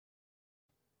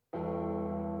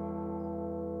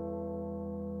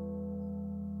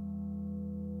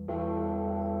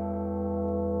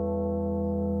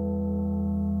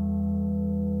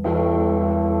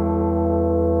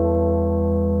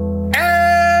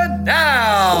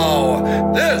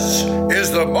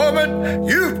the moment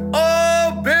you've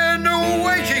all been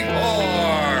waiting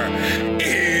for.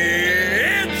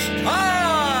 It's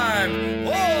time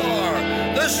for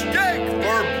the Steak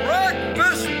for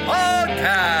Breakfast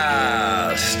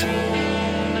podcast.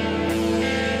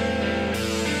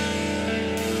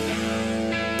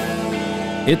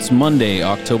 It's Monday,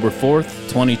 October 4th,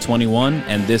 2021,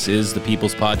 and this is the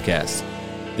People's Podcast.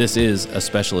 This is a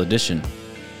special edition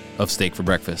of Steak for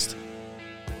Breakfast.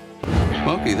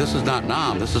 Smokey, this is not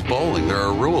Nam. This is bowling. There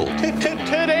are rules.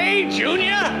 Today,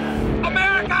 Junior!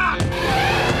 America!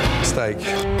 Steak.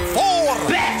 For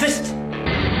breakfast!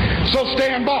 So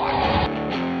stand by.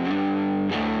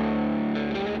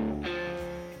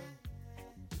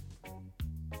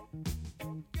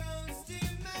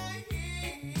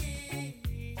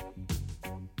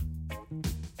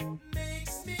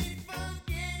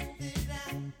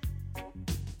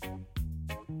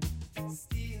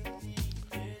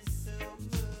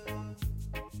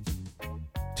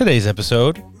 Today's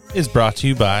episode is brought to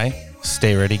you by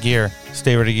Stay Ready Gear.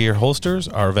 Stay Ready Gear holsters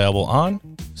are available on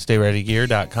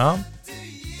StayReadyGear.com.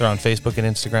 They're on Facebook and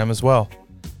Instagram as well.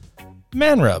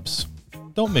 Man Rubs.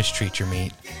 Don't mistreat your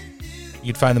meat.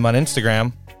 You can find them on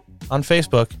Instagram, on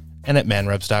Facebook, and at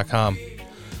manrubs.com.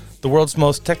 The world's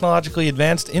most technologically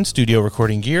advanced in-studio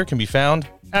recording gear can be found,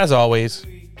 as always,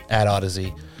 at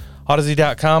Odyssey.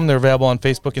 Odyssey.com. They're available on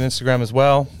Facebook and Instagram as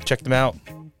well. Check them out.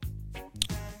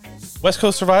 West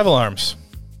Coast Survival Arms.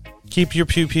 Keep your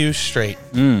pew-pews straight.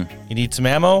 You need some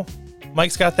ammo?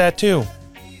 Mike's got that too.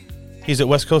 He's at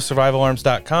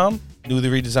westcoastsurvivalarms.com, newly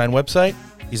redesigned website.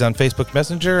 He's on Facebook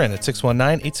Messenger and at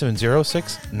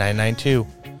 619-870-6992.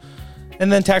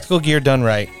 And then Tactical Gear Done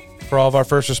Right. For all of our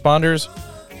first responders,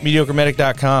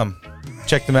 mediocremedic.com.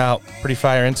 Check them out. Pretty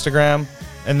fire Instagram.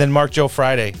 And then Mark Joe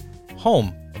Friday,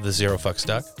 home of the Zero Fucks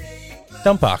Duck.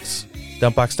 Dumpbox.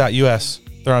 Dumpbox.us.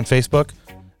 They're on Facebook.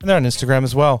 And they're on Instagram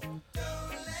as well.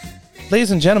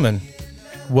 Ladies and gentlemen,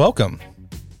 welcome.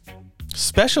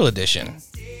 Special edition,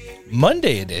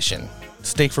 Monday edition,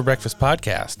 Steak for Breakfast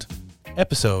podcast,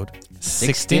 episode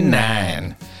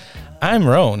 69. I'm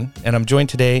Roan, and I'm joined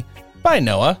today by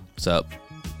Noah. What's up?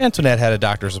 Antoinette had a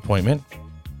doctor's appointment,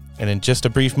 and in just a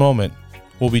brief moment,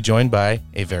 we'll be joined by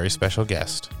a very special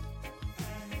guest.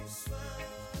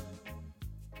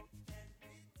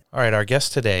 All right, our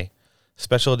guest today,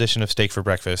 special edition of Steak for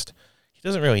Breakfast. He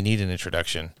doesn't really need an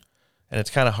introduction, and it's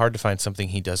kind of hard to find something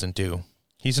he doesn't do.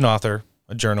 He's an author,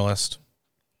 a journalist,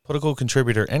 political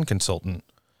contributor, and consultant.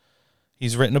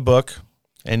 He's written a book,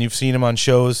 and you've seen him on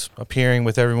shows appearing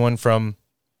with everyone from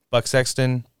Buck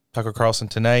Sexton, Tucker Carlson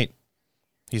Tonight.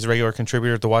 He's a regular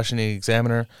contributor at the Washington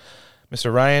Examiner.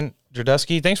 Mr. Ryan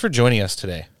Girdusky, thanks for joining us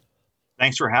today.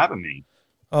 Thanks for having me.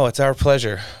 Oh, it's our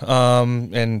pleasure.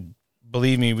 And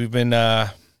believe me, we've been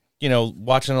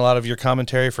watching a lot of your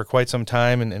commentary for quite some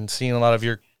time and seeing a lot of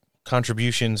your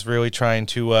contributions, really trying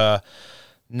to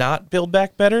not build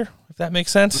back better, if that makes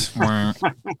sense.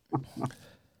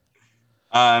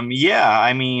 I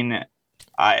mean,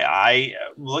 I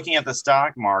looking at the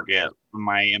stock market, in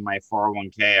my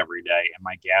 401k every day, and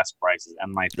my gas prices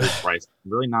and my food price,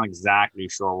 I'm really not exactly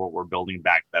sure what we're building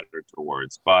back better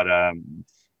towards, but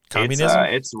communism?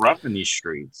 It's rough in these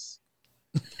streets.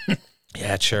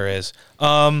 Yeah, it sure is.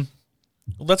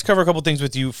 Let's cover a couple things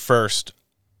with you first.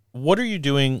 What are you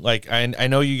doing? Like, I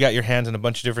know you got your hands on a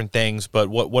bunch of different things, but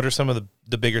what are some of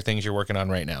the bigger things you're working on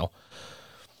right now?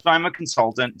 So I'm a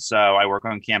consultant, so I work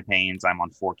on campaigns. I'm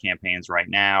on 4 campaigns right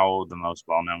now. The most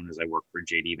well-known is I work for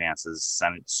J.D. Vance's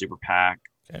Senate Super PAC.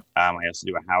 Okay. I also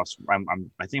do a House. I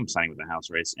think I'm signing with the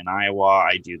House race in Iowa.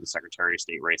 I do the Secretary of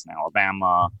State race in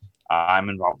Alabama. I'm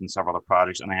involved in several other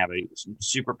projects, and I have a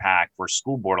super PAC for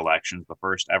school board elections, the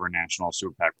first ever national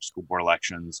super PAC for school board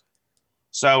elections.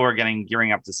 So we're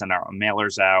gearing up to send our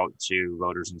mailers out to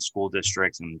voters in school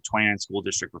districts, and 29 school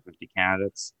districts with 50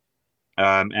 candidates.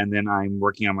 And then I'm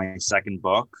working on my second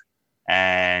book,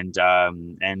 that's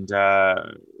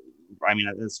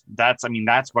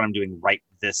what I'm doing right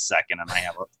this second. And I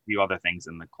have a few other things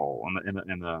in the coal,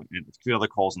 in a few other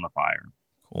coals in the fire.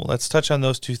 Cool. Let's touch on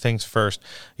those two things first.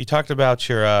 You talked about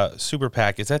your super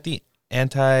PAC. Is that the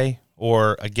anti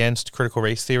or against critical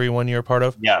race theory one you're a part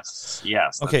of? Yes.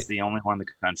 That's okay. The only one in the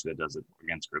country that does it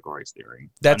against critical race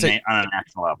theory. That's on a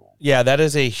national level. Yeah, that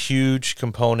is a huge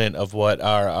component of what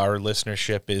our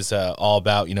listenership is all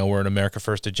about. You know, we're an America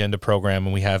First Agenda program,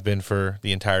 and we have been for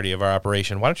the entirety of our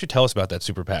operation. Why don't you tell us about that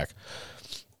super PAC?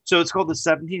 So it's called the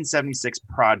 1776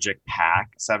 Project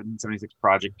PAC,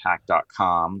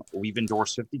 1776projectpac.com. We've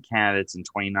endorsed 50 candidates in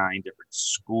 29 different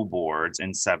school boards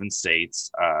in 7 states,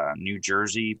 New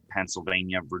Jersey,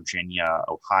 Pennsylvania, Virginia,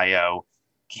 Ohio,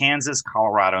 Kansas,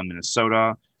 Colorado, and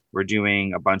Minnesota. We're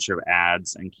doing a bunch of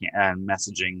ads and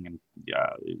messaging and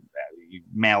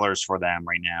mailers for them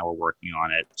right now. We're working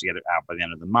on it to get it out by the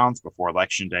end of the month before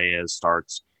Election Day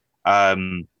starts.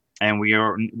 And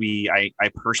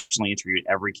I personally interviewed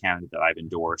every candidate that I've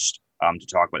endorsed to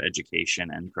talk about education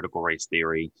and critical race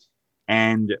theory.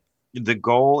 And the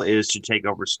goal is to take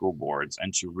over school boards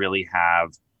and to really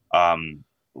have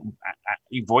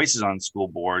voices on school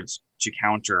boards to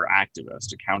counter activists,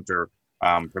 to counter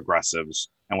progressives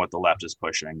and what the left is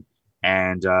pushing.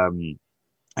 And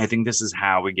I think this is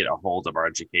how we get a hold of our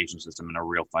education system in a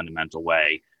real fundamental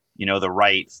way. You know, the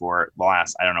right for the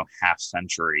last, half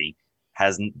century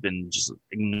hasn't been just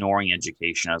ignoring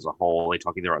education as a whole. They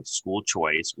talk either about school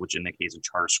choice, which in the case of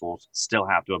charter schools still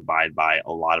have to abide by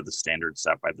a lot of the standards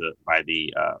set by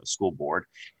the school board,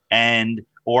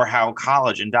 or how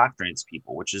college indoctrinates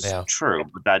people, which is true,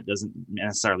 but that doesn't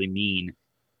necessarily mean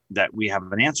that we have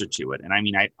an answer to it. And I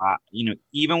mean,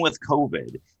 even with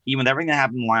COVID, even with everything that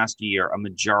happened last year, a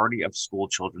majority of school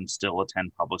children still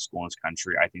attend public school in this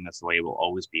country. I think that's the way it will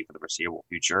always be for the foreseeable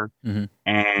future. Mm-hmm.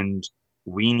 And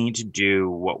we need to do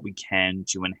what we can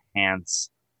to enhance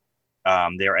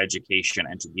their education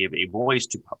and to give a voice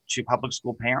to public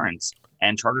school parents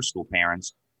and charter school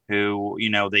parents who,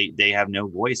 they have no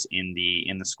voice in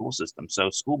the school system. So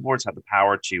school boards have the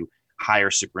power to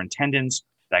hire superintendents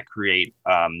that create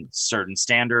certain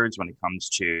standards when it comes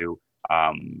to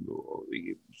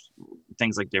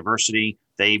things like diversity.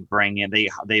 They bring in, they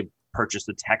purchase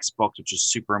the textbooks, which is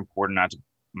super important,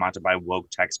 not to buy woke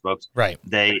textbooks. Right.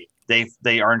 They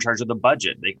are in charge of the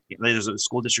budget. There's a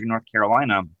school district in North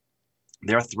Carolina.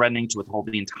 They're threatening to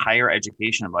withhold the entire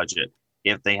education budget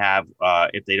if they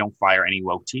don't fire any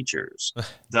woke teachers.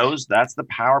 That's the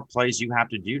power plays you have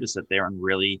to do to sit there and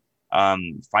really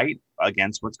fight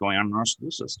against what's going on in our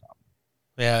school system.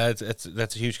 Yeah,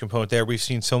 that's a huge component there. We've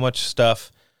seen so much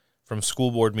stuff from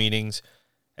school board meetings,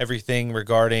 everything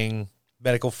regarding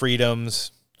medical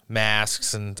freedoms,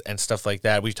 masks, and stuff like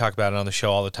that. We talk about it on the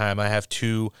show all the time. I have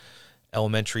 2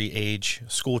 elementary age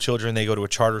school children. They go to a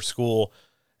charter school,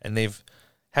 and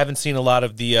haven't seen a lot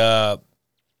of the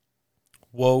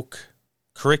woke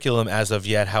curriculum as of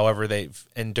yet. However, they've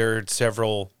endured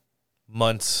several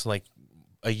months, like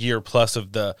a year plus,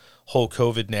 of the whole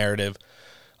COVID narrative.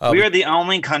 We are the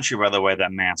only country, by the way,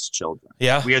 that masks children.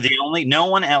 Yeah. We are the only, no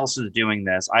one else is doing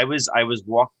this. I was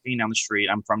walking down the street.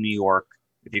 I'm from New York,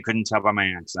 if you couldn't tell by my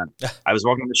accent. I was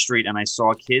walking down the street and I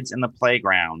saw kids in the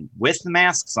playground with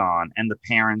masks on, and the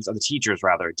parents, or the teachers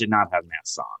rather, did not have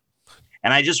masks on.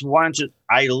 And I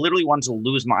literally wanted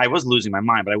to I was losing my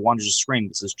mind, but I wanted to scream,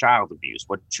 this is child abuse.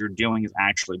 What you're doing is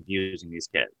actually abusing these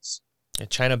kids.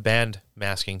 China banned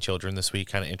masking children this week.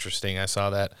 Kind of interesting. I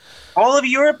saw that. All of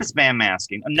Europe is ban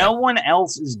masking. No one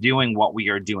else is doing what we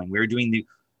are doing. We're doing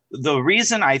the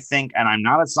reason, I think, and I'm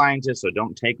not a scientist, so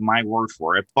don't take my word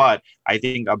for it, but I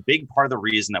think a big part of the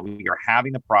reason that we are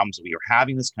having the problems that we are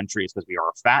having in this country is because we are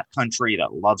a fat country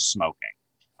that loves smoking.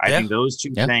 I think those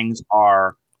two things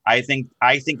are, I think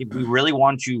if we really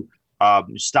want to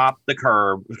stop the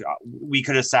curve, we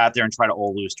could have sat there and tried to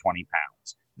all lose 20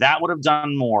 pounds. That would have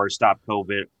done more to stop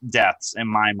COVID deaths, in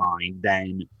my mind,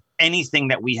 than anything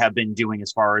that we have been doing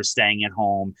as far as staying at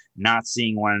home, not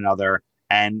seeing one another,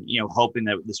 and hoping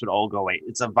that this would all go away.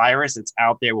 It's a virus. It's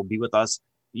out there. Will be with us,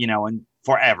 and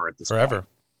forever at this point.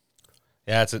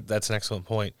 Yeah, that's an excellent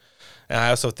point. And I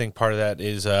also think part of that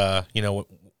is,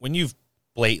 when you've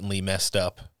blatantly messed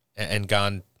up and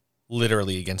gone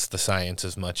literally against the science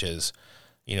as much as,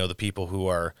 the people who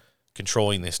are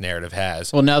controlling this narrative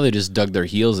has. Well, now they just dug their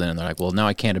heels in and they're like, well, now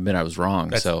I can't admit I was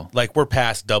wrong. So like, we're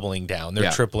past doubling down.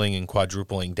 They're tripling and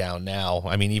quadrupling down now.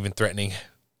 I mean, even threatening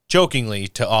jokingly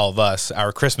to all of us,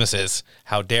 our Christmases.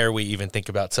 How dare we even think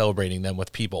about celebrating them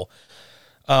with people?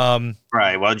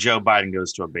 Right. Well, Joe Biden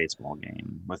goes to a baseball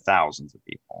game with thousands of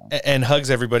people and hugs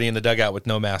everybody in the dugout with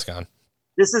no mask on.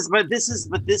 This is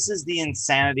the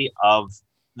insanity of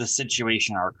the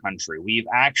situation in our country. We've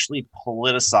actually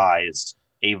politicized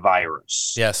a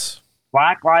virus. Yes.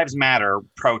 Black Lives Matter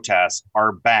protests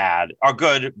are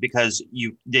good because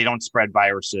they don't spread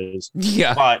viruses.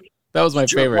 Yeah. But that was my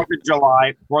favorite.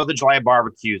 4th of July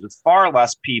barbecues with far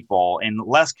less people in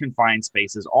less confined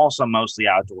spaces, also mostly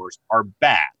outdoors, are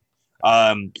bad.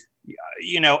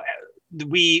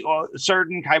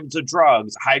 Certain types of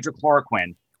drugs,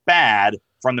 hydrochloroquine, bad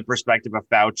from the perspective of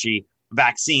Fauci.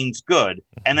 Vaccines, good.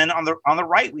 And then on the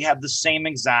right, we have the same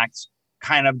exact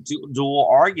kind of dual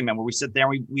argument where we sit there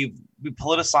and we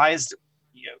politicized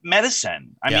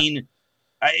medicine. I mean,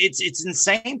 it's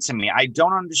insane to me. I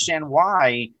don't understand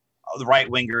why the right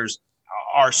wingers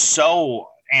are so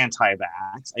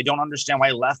anti-vax. I don't understand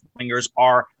why left-wingers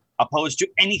are opposed to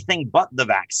anything but the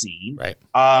vaccine. Right.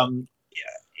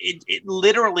 It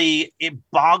literally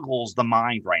boggles the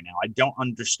mind right now. I don't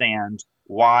understand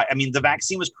why. I mean, the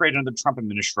vaccine was created under the Trump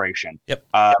administration. Yep.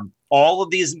 All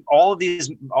these not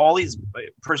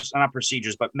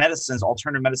procedures, but medicines,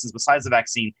 alternative medicines besides the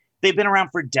vaccine, they've been around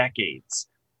for decades.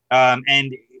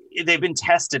 And they've been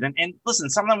tested. And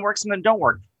listen, some of them work, some of them don't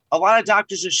work. A lot of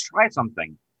doctors just try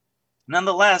something.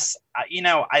 Nonetheless, I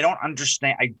don't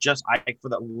understand. For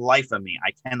the life of me,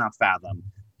 I cannot fathom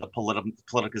the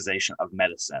politicization of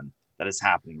medicine that is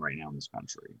happening right now in this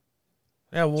country.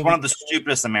 Yeah, it's one of the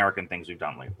stupidest American things we've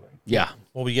done lately. Yeah.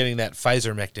 We'll be getting that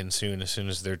Pfizer-Mectin soon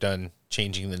as they're done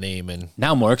changing the name. And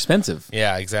now more expensive.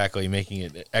 Yeah, exactly. Making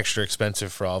it extra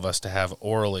expensive for all of us to have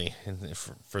orally, and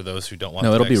for those who don't want No,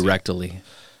 the it'll vaccine. be rectally.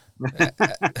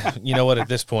 You know what? At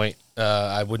this point,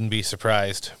 I wouldn't be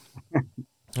surprised. All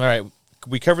right.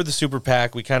 We covered the super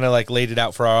PAC. We kind of like laid it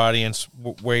out for our audience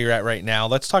where you're at right now.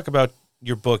 Let's talk about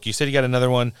your book. You said you got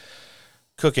another one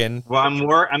cooking. Well,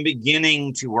 I'm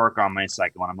beginning to work on my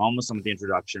second one. I'm almost on the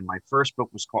introduction. My first book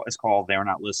is called "They're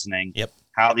Not Listening." Yep.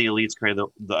 How the elites created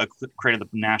the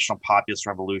national populist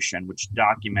revolution, which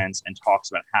documents and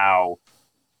talks about how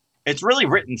it's really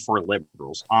written for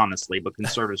liberals, honestly, but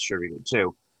conservatives should read it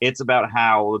too. It's about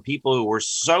how the people who were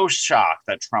so shocked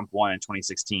that Trump won in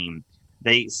 2016,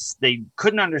 they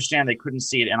couldn't understand, they couldn't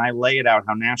see it, and I lay it out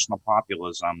how national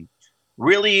populism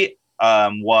really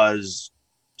was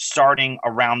starting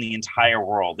around the entire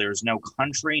world. There's no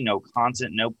country, no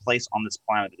continent, no place on this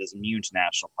planet that is immune to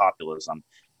national populism.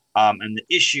 And the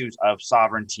issues of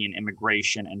sovereignty and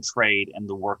immigration and trade and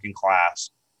the working class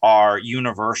are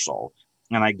universal.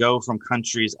 And I go from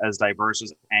countries as diverse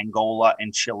as Angola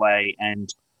and Chile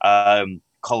and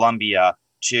Colombia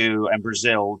and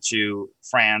Brazil to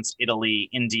France, Italy,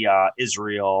 India,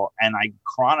 Israel, and I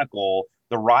chronicle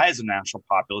the rise of national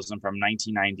populism from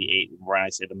 1998, when I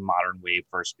say the modern wave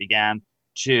first began,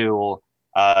 till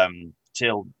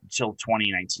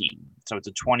 2019. So it's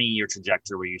a 20-year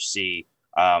trajectory where you see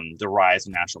the rise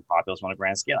of national populism on a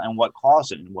grand scale. And what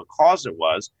caused it? And what caused it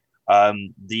was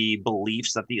the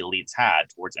beliefs that the elites had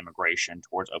towards immigration,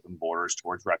 towards open borders,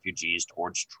 towards refugees,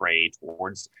 towards trade,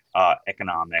 towards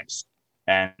economics.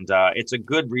 And it's a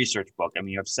good research book. I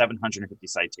mean, you have 750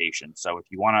 citations. So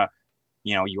if you want to,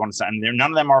 and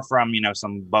none of them are from,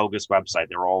 some bogus website.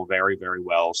 They're all very, very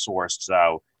well sourced.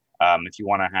 So if you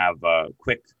want to have a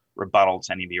quick rebuttal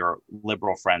to any of your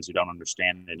liberal friends who don't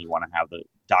understand it and you want to have the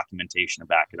documentation to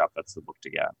back it up, that's the book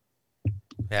to get.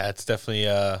 Yeah, it's definitely,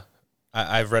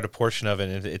 I've read a portion of it,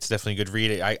 and it's definitely a good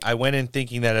read. I went in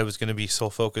thinking that it was going to be so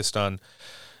focused on,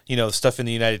 stuff in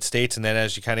the United States. And then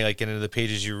as you kind of like get into the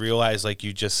pages, you realize, like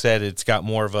you just said, it's got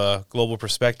more of a global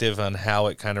perspective on how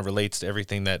it kind of relates to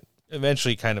everything that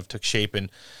eventually kind of took shape in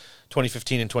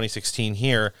 2015 and 2016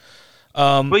 here.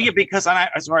 Well, yeah, because I'm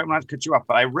sorry, I'm not to cut you off,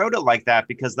 but I wrote it like that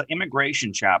because the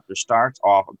immigration chapter starts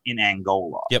off in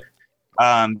Angola. Yep.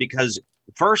 Because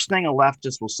first thing a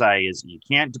leftist will say is you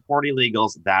can't deport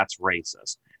illegals. That's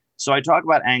racist. So I talk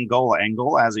about Angola.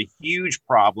 Angola has a huge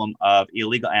problem of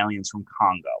illegal aliens from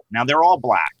Congo. Now, they're all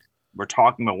black. We're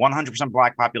talking about 100%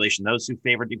 black population, those who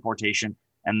favor deportation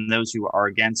and those who are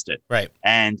against it. Right.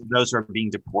 And those who are being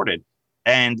deported.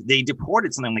 And they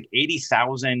deported something like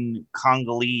 80,000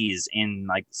 Congolese in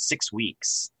like 6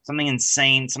 weeks. Some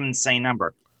insane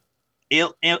number.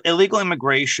 Illegal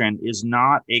immigration is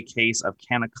not a case of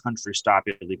can a country stop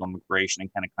illegal immigration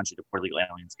and can a country deport illegal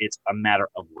aliens. It's a matter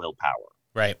of willpower.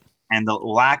 Right. And the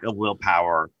lack of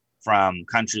willpower from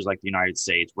countries like the United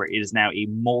States, where it is now a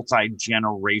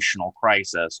multi-generational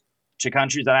crisis, to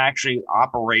countries that actually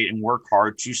operate and work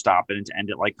hard to stop it and to end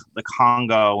it, like the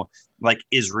Congo, like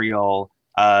Israel,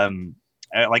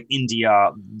 like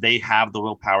India. They have the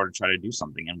willpower to try to do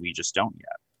something, and we just don't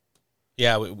yet.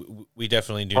 Yeah, we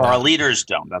definitely do. Or our leaders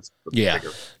don't. That's the Yeah.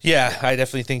 Yeah, I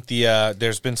definitely think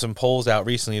there's been some polls out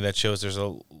recently that shows there's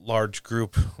a large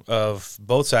group of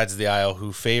both sides of the aisle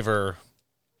who favor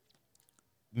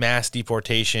mass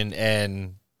deportation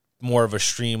and more of a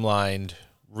streamlined,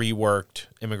 reworked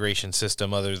immigration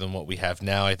system other than what we have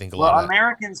now. I think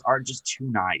Americans are just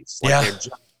too nice.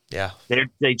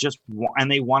 They just and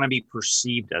they want to be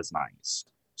perceived as nice.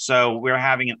 So we're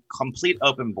having a complete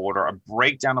open border, a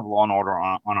breakdown of law and order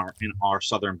on our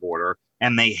southern border,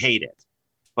 and they hate it.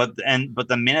 But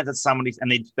the minute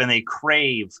that they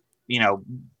crave,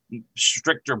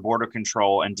 stricter border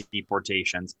control and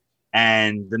deportations,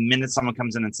 and the minute someone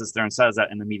comes in and sits there and says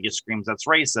that, and the media screams that's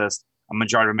racist, a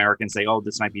majority of Americans say, oh,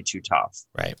 this might be too tough.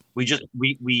 Right.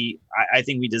 I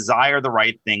think we desire the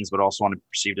right things, but also want to be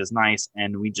perceived as nice.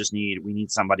 And we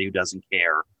need somebody who doesn't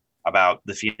care about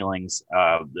the feelings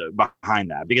behind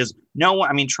that, because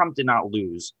Trump did not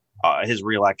lose his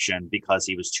reelection because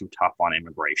he was too tough on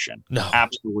immigration. No,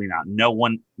 absolutely not. No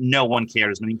one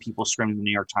cared. As many people screamed in the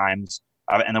New York Times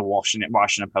and the Washington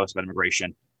Post about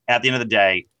immigration. At the end of the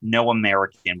day, no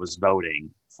American was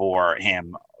voting for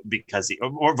him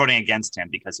or voting against him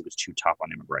because he was too tough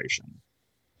on immigration.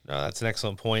 No, that's an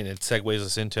excellent point. It segues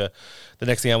us into the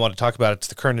next thing I want to talk about. It's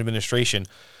the current administration.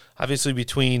 Obviously,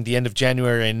 between the end of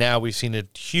January and now, we've seen a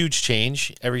huge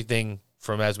change. Everything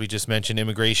from, as we just mentioned,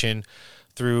 immigration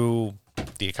through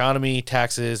the economy,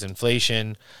 taxes,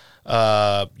 inflation,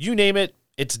 you name it,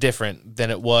 it's different than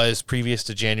it was previous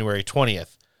to January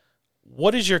 20th.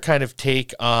 What is your kind of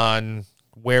take on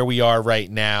where we are right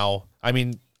now? I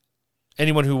mean,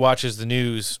 anyone who watches the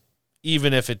news,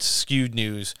 even if it's skewed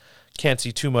news, can't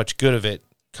see too much good of it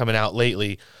coming out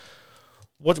lately.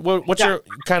 What's your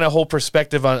kind of whole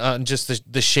perspective on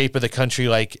just the shape of the country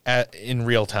in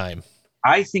real time?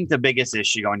 I think the biggest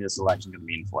issue going to this election is going to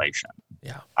be inflation.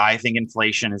 Yeah. I think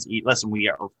inflation is, we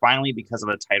are finally, because of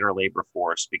a tighter labor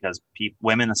force, because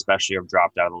women especially have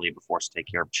dropped out of the labor force to take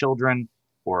care of children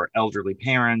or elderly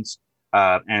parents.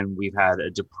 And we've had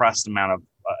a depressed amount of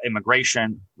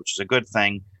immigration, which is a good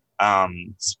thing.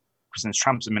 Since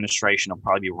Trump's administration will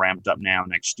probably be ramped up now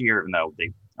next year, even though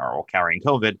they are all carrying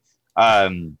COVID.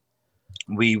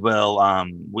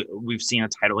 We've seen a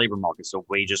tighter labor market, so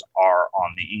wages are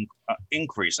on the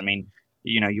increase. I mean,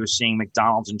 you're seeing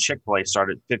McDonald's and Chick-fil-A start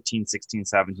at $15, $16,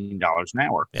 $17 an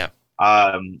hour. Yeah.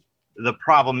 The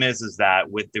problem is that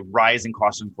with the rising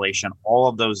cost of inflation, all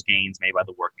of those gains made by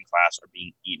the working class are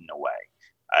being eaten away.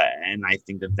 And I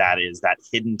think that is that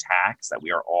hidden tax that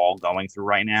we are all going through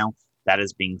right now that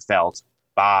is being felt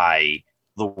by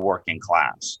the working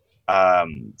class.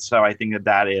 So I think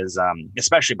that is,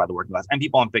 especially by the working class and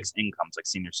people on fixed incomes like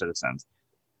senior citizens.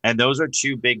 And those are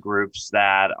two big groups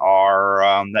that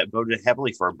are that voted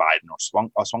heavily for Biden or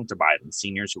swung to Biden.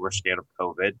 Seniors who were scared of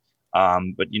COVID.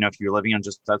 But if you're living on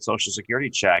just that Social Security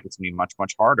check, it's gonna be much,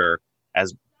 much harder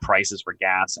as prices for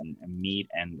gas and meat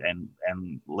and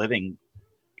living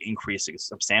increase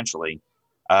substantially.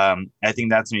 I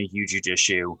think that's gonna be a huge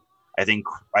issue. I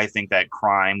think that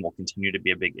crime will continue to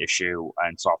be a big issue,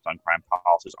 and soft on crime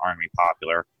policies aren't really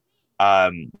popular.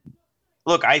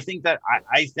 Look, I think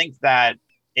that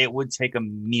it would take a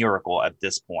miracle at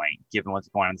this point, given what's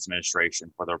going on in this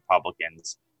administration, for the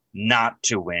Republicans not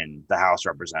to win the House of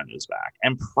Representatives back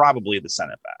and probably the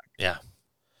Senate back. Yeah.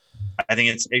 I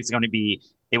think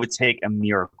it would take a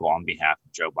miracle on behalf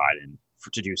of Joe Biden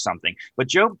to do something. But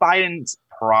Joe Biden's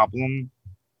problem,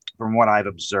 from what I've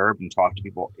observed and talked to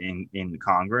people in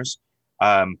Congress,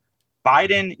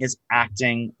 Biden is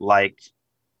acting like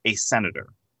a senator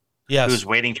who's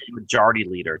waiting for the majority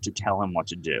leader to tell him what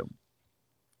to do.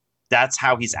 That's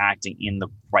how he's acting in the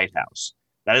White House.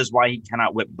 That is why he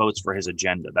cannot whip votes for his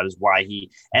agenda. That is why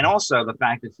and also the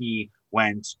fact that he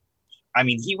went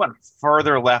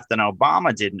further left than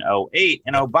Obama did in 2008,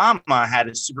 and Obama had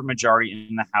a supermajority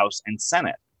in the House and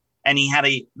Senate. And he had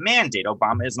a mandate.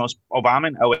 Obama in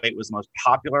 2008 was the most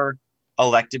popular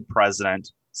elected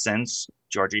president since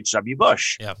George H.W.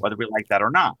 Bush, whether we like that or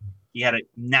not. He had a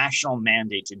national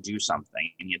mandate to do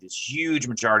something, and he had this huge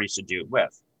majorities to do it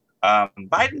with.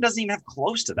 Biden doesn't even have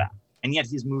close to that, and yet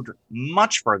he's moved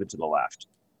much further to the left.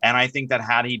 And I think that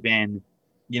had he been,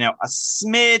 a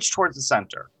smidge towards the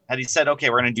center, had he said,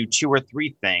 okay, we're going to do 2 or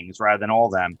 3 things rather than all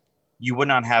of them, you would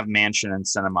not have Manchin and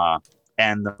Sinema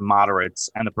and the moderates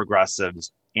and the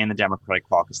progressives in the Democratic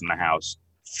caucus in the House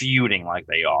feuding like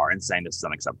they are and saying this is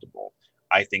unacceptable.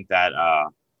 I think that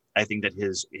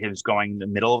his going in the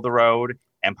middle of the road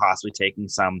and possibly taking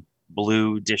some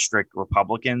blue district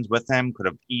Republicans with him could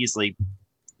have easily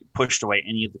pushed away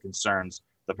any of the concerns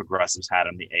the progressives had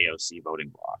on the AOC voting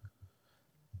bloc.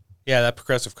 Yeah, that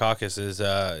progressive caucus is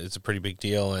a pretty big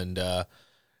deal, and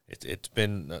it's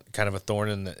been kind of a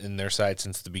thorn in their side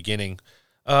since the beginning.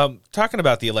 Talking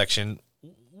about the election,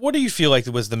 what do you feel like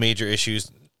was the major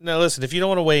issues? Now, listen, if you don't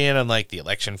want to weigh in on the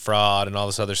election fraud and all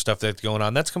this other stuff that's going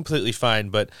on, that's completely fine.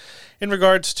 But in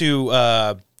regards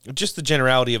to just the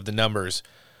generality of the numbers,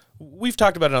 we've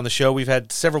talked about it on the show. We've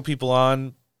had several people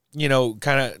on,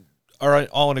 kind of are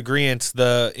all in agreement.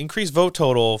 The increased vote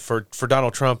total for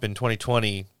Donald Trump in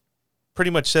 2020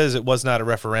 pretty much says it was not a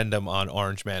referendum on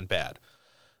Orange Man Bad.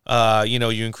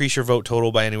 You increase your vote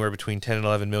total by anywhere between 10 and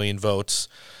 11 million votes.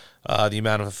 The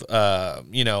amount of,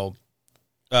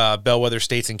 bellwether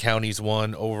states and counties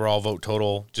won overall vote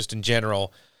total, just in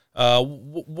general.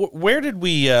 Where did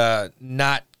we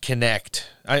not connect?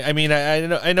 I mean,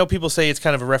 I know people say it's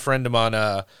kind of a referendum on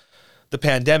the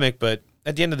pandemic, but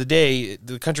at the end of the day,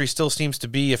 the country still seems to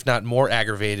be, if not more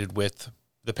aggravated with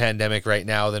the pandemic right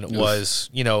now than it was,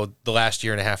 the last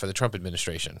year and a half of the Trump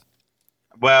administration.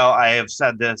 Well, I have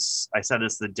said this. I said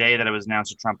this the day that it was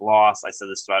announced that Trump lost. I said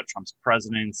this about Trump's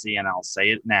presidency, and I'll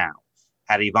say it now.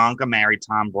 Had Ivanka married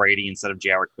Tom Brady instead of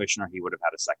Jared Kushner, he would have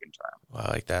had a second term. Well,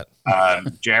 I like that.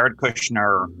 Jared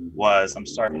Kushner was, I'm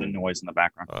sorry for the noise in the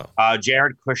background.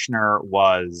 Jared Kushner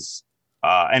was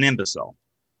an imbecile.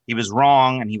 He was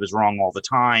wrong, and he was wrong all the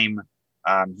time.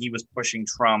 He was pushing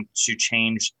Trump to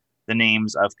change the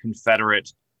names of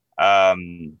Confederate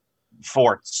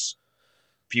forts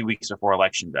a few weeks before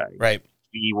Election Day. Right.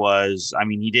 He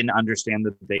didn't understand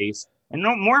the base. And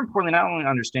more importantly, not only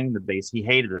understanding the base, he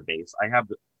hated the base.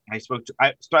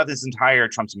 Throughout this entire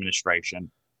Trump's administration,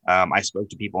 I spoke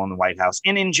to people in the White House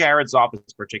and in Jared's office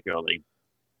particularly,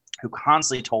 who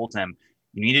constantly told him,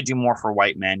 you need to do more for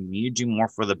white men. You need to do more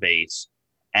for the base.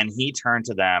 And he turned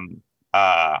to them.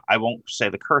 I won't say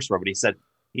the curse word, but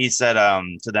he said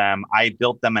to them, I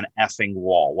built them an effing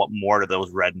wall. What more do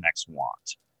those rednecks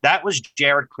want? That was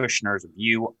Jared Kushner's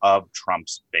view of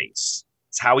Trump's base.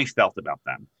 It's how he felt about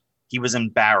them. He was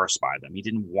embarrassed by them. He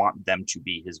didn't want them to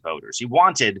be his voters. He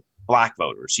wanted black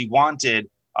voters. He wanted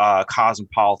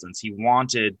cosmopolitans. He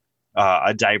wanted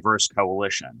a diverse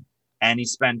coalition. And he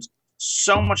spent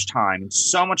so much time and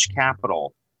so much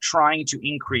capital trying to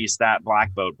increase that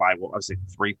black vote by,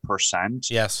 3%.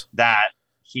 Yes. That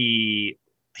he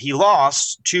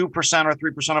lost 2% or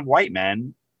 3% of white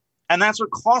men. And that's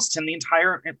what cost him the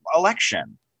entire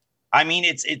election. I mean,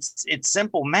 it's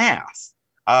simple math.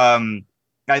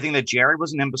 I think that Jared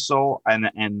was an imbecile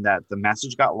and that the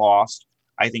message got lost.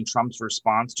 I think Trump's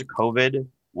response to COVID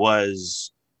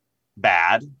was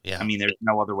bad. Yeah. I mean, there's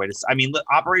no other way to say. I mean,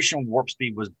 Operation Warp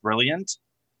Speed was brilliant,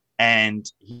 and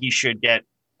he should get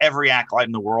every accolade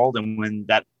in the world. And when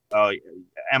that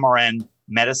mRNA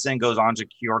medicine goes on to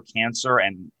cure cancer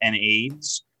and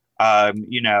AIDS,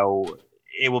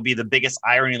 it will be the biggest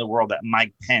irony in the world that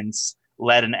Mike Pence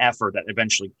led an effort that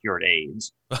eventually cured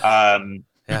AIDS.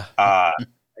 Yeah.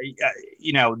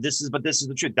 This is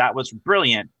the truth. That was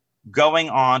brilliant. Going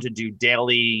on to do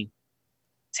daily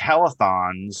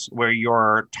telethons where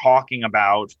you're talking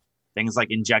about things like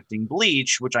injecting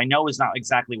bleach, which I know is not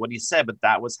exactly what he said, but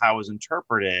that was how it was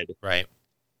interpreted. Right.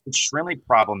 Extremely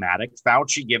problematic.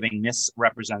 Fauci giving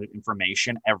misrepresented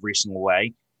information every single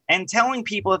way and telling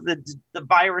people that the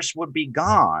virus would be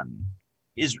gone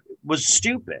was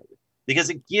stupid because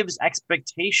it gives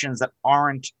expectations that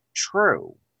aren't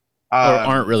true. Or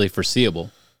aren't really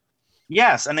foreseeable.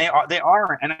 Yes, and they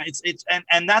are, and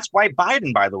and that's why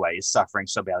Biden, by the way, is suffering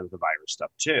so badly with the virus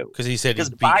stuff too. Because he said he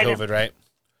beat COVID, right?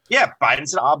 Yeah, Biden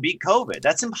said I'll beat COVID.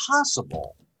 That's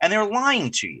impossible, and they're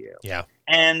lying to you. Yeah,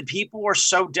 and people were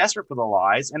so desperate for the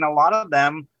lies, and a lot of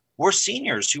them were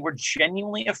seniors who were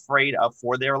genuinely afraid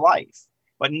for their life.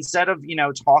 But instead of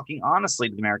talking honestly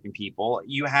to the American people,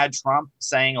 you had Trump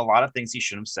saying a lot of things he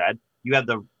shouldn't have said. You had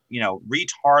the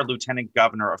retard lieutenant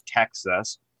governor of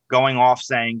Texas going off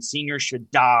saying seniors should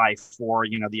die for,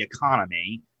 the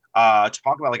economy,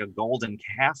 talk about like a golden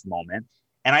calf moment.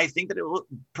 And I think that it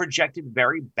projected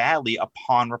very badly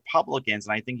upon Republicans.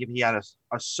 And I think if he had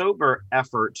a sober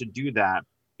effort to do that,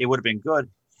 it would have been good.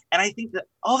 And I think the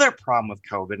other problem with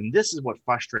COVID, and this is what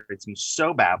frustrates me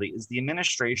so badly, is the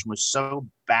administration was so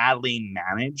badly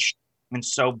managed and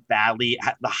so badly,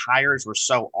 the hires were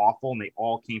so awful, and they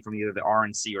all came from either the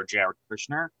RNC or Jared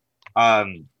Kushner,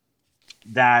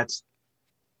 that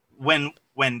when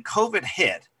COVID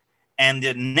hit and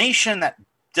the nation that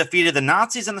defeated the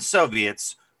Nazis and the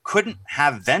Soviets couldn't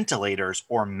have ventilators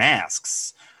or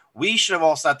masks, we should have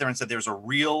all sat there and said there's a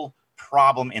real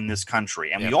problem in this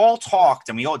country. And we all talked,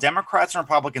 and Democrats and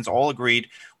Republicans all agreed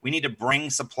we need to bring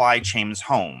supply chains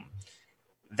home.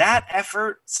 That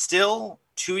effort still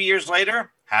 2 years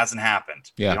later hasn't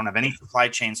happened. Yeah. We don't have any supply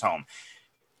chains home.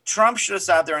 Trump should have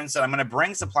sat there and said, I'm going to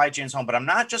bring supply chains home, but I'm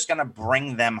not just going to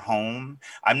bring them home.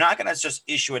 I'm not going to just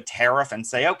issue a tariff and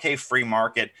say, okay, free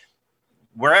market,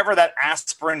 wherever that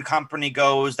aspirin company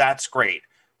goes, that's great.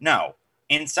 No,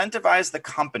 incentivize the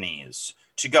companies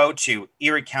to go to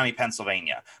Erie County,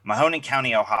 Pennsylvania, Mahoning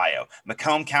County, Ohio,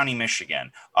 Macomb County,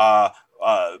 Michigan,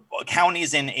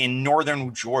 counties in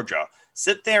northern Georgia.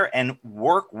 Sit there and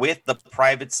work with the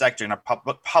private sector in a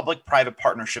public-private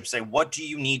partnership. Say, what do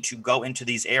you need to go into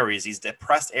these areas, these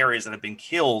depressed areas that have been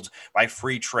killed by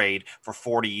free trade for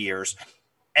 40 years,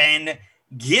 and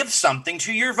give something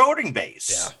to your voting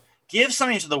base. Yeah. Give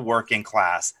something to the working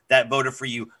class that voted for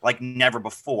you like never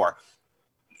before.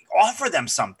 offer them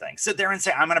something. Sit there and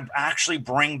say, I'm going to actually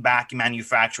bring back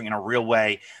manufacturing in a real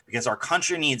way because our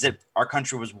country needs it. Our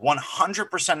country was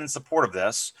 100% in support of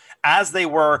this, as they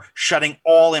were shutting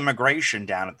all immigration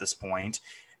down at this point,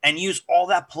 and use all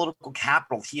that political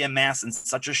capital he amassed in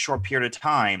such a short period of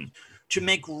time to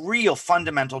make real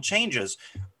fundamental changes.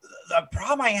 The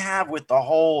problem I have with the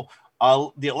whole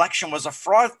the election was a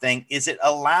fraud thing is it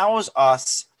allows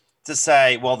us to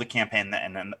say, well, the campaign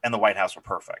and the White House were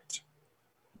perfect.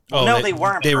 Oh, no, they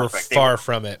weren't. They perfect. were far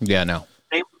from it. Yeah, no.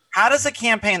 How does a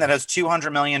campaign that has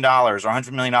 $200 million or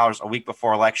 $100 million a week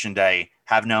before election day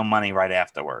have no money right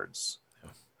afterwards?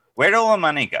 Where did all the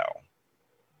money go?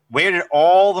 Where did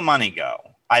all the money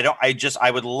go?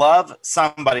 I would love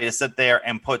somebody to sit there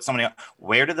and put somebody on.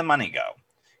 Where did the money go?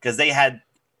 Because they had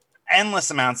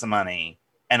endless amounts of money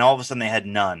and all of a sudden they had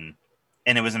none.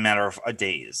 And it was a matter of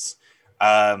days.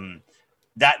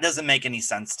 That doesn't make any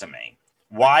sense to me.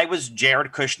 Why was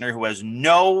Jared Kushner, who has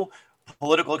no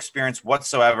political experience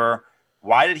whatsoever,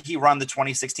 why did he run the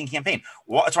 2016 campaign,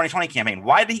 2020 campaign?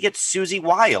 Why did he get Susie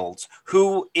Wild,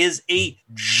 who is a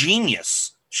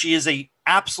genius? She is a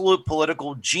absolute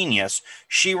political genius.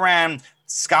 She ran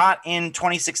Scott in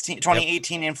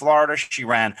 2018 in Florida. She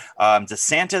ran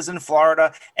DeSantis in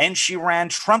Florida, and she ran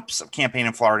Trump's campaign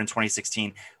in Florida in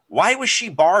 2016. Why was she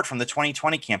barred from the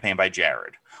 2020 campaign by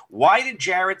Jared? Why did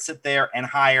Jared sit there and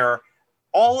hire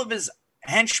all of his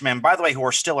henchmen, by the way, who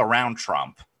are still around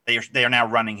Trump? They are now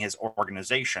running his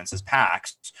organizations, his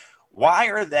PACs.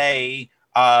 Why were they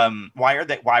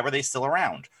still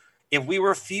around? If we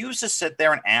refuse to sit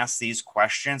there and ask these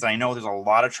questions, I know there's a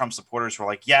lot of Trump supporters who are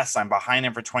like, yes, I'm behind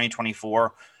him for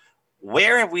 2024.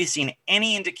 Where have we seen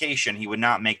any indication he would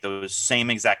not make those same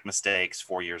exact mistakes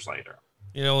 4 years later?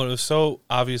 You know, it was so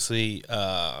obviously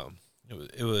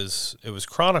it was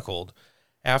chronicled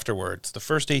afterwards. The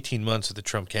first 18 months of the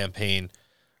Trump campaign,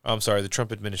 the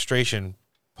Trump administration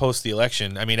post the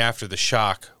election, I mean, after the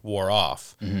shock wore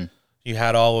off, you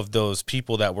had all of those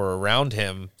people that were around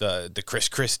him, the Chris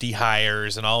Christie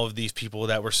hires and all of these people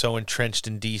that were so entrenched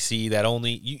in D.C. that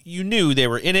only you knew they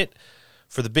were in it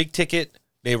for the big ticket.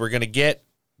 They were going to get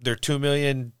their $2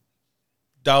 million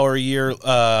a year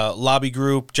lobby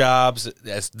group jobs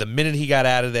as the minute he got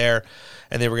out of there,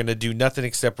 and they were going to do nothing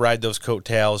except ride those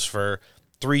coattails for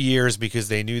 3 years because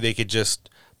they knew they could just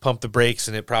pump the brakes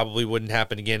and it probably wouldn't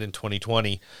happen again in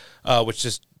 2020, which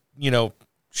just,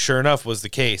 sure enough was the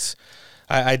case.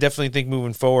 I definitely think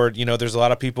moving forward, there's a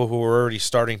lot of people who are already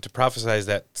starting to prophesize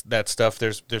that stuff.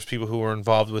 There's people who were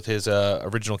involved with his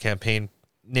original campaign,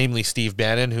 namely Steve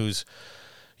Bannon, who's,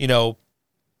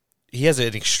 he has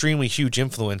an extremely huge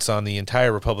influence on the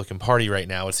entire Republican Party right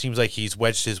now. It seems like he's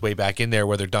wedged his way back in there,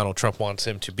 whether Donald Trump wants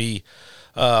him to be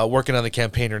working on the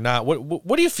campaign or not.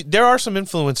 What do you? There are some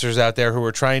influencers out there who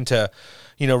are trying to,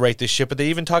 right this ship, but they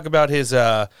even talk about his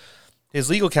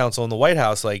legal counsel in the White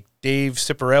House, like Dave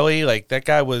Ciparelli. Like that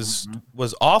guy was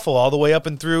awful all the way up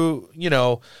and through,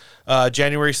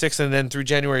 January 6th and then through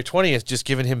January 20th, just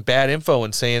giving him bad info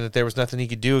and saying that there was nothing he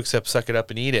could do except suck it up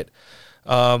and eat it.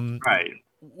 Right.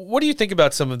 What do you think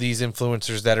about some of these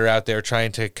influencers that are out there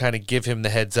trying to kind of give him the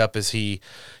heads up as he,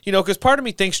 because part of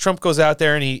me thinks Trump goes out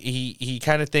there and he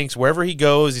kind of thinks wherever he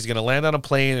goes, he's going to land on a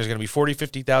plane. There's going to be 40,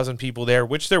 50,000 people there,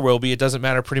 which there will be. It doesn't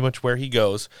matter pretty much where he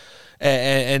goes.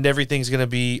 And everything's going to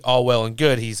be all well and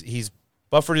good. He's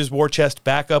buffered his war chest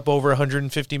back up over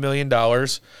 $150 million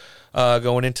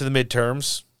going into the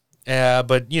midterms.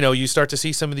 But, you start to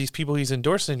see some of these people he's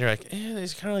endorsing, and you're like,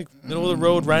 he's kind of like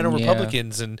middle-of-the-road rhino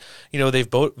Republicans. And, they've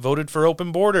voted for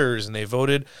open borders, and they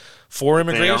voted for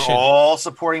immigration. They're all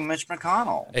supporting Mitch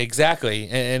McConnell. Exactly.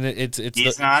 And it's he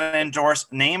has not endorsed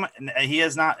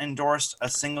a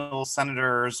single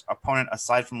senator's opponent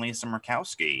aside from Lisa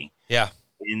Murkowski. Yeah.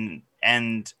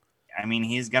 And I mean,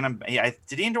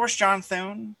 did he endorse John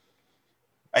Thune?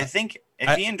 I think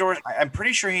I'm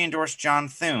pretty sure he endorsed John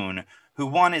Thune, who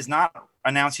one is not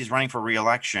announced he's running for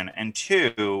re-election, and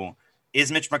two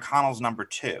is Mitch McConnell's number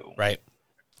 2. Right.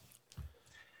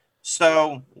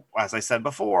 So, as I said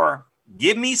before,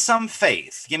 give me some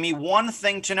faith. Give me one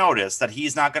thing to notice that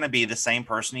he's not going to be the same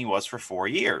person he was for 4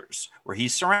 years, where he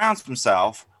surrounds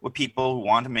himself with people who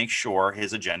want to make sure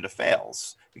his agenda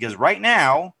fails. Because right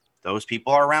now, those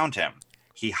people are around him.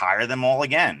 He hired them all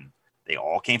again. They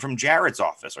all came from Jared's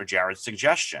office or Jared's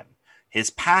suggestion. His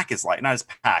PAC is not his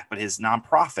PAC, but his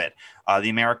nonprofit, the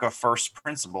America First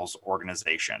Principles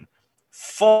organization,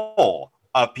 full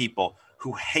of people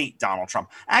who hate Donald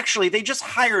Trump. Actually, they just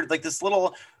hired like this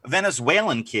little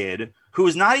Venezuelan kid who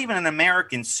is not even an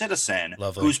American citizen,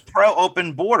 Lovely. Who's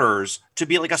pro-open borders, to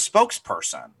be like a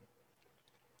spokesperson.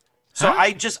 So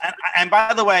I just, and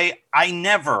by the way, I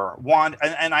never want,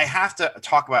 and I have to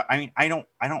talk about, I mean, I don't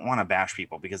want to bash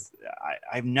people because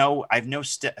I'm not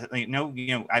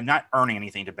earning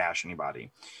anything to bash anybody.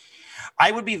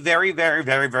 I would be very, very,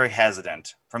 very, very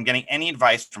hesitant from getting any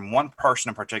advice from one person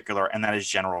in particular, and that is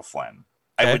General Flynn.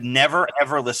 Okay. I would never,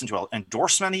 ever listen to an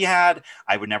endorsement he had.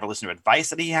 I would never listen to advice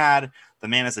that he had. The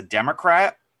man is a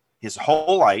Democrat his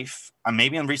whole life.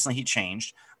 Maybe recently he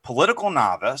changed. Political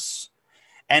novice.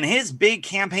 And his big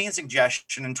campaign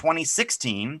suggestion in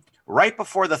 2016, right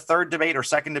before the third debate or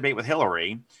second debate with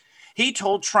Hillary, he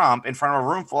told Trump in front of a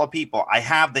room full of people, I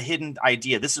have the hidden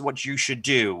idea. This is what you should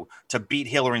do to beat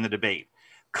Hillary in the debate.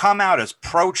 Come out as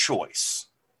pro-choice.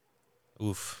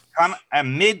 Oof. Come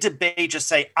mid-debate, just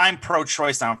say, I'm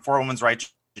pro-choice. I'm for a woman's right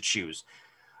to choose.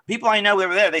 People I know that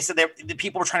were there, they said the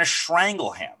people were trying to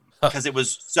strangle him because it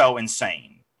was so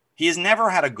insane. He has never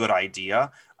had a good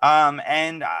idea.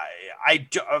 And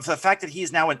the fact that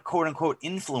he's now a quote unquote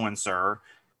influencer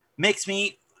makes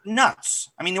me nuts.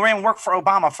 I mean, they ran work for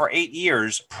Obama for 8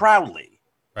 years proudly.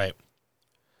 Right.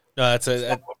 No, that's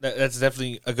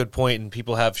definitely a good point. And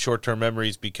people have short-term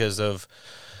memories because of,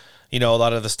 a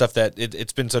lot of the stuff that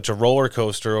it's been such a roller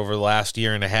coaster over the last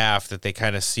year and a half that they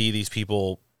kind of see these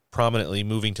people prominently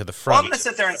moving to the front. Well, I'm going to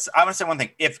sit there and I'm going to say one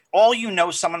thing. If all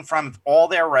someone from all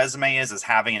their resume is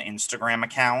having an Instagram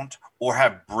account or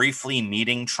have briefly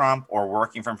meeting Trump or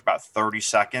working for him for about 30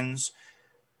 seconds,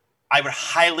 I would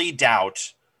highly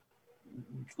doubt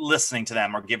listening to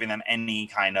them or giving them any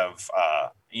kind of,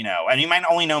 and you might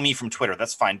only know me from Twitter.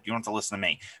 That's fine. You don't have to listen to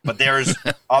me. But there's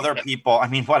other people. I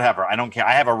mean, whatever. I don't care.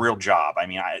 I have a real job. I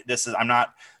mean, I'm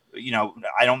not,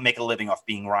 I don't make a living off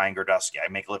being Ryan Gordusky. I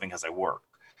make a living because I work.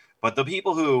 But the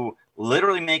people who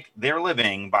literally make their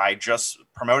living by just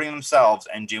promoting themselves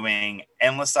and doing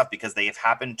endless stuff because they have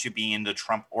happened to be in the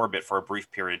Trump orbit for a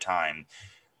brief period of time,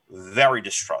 very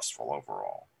distrustful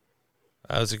overall.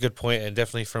 That was a good point, and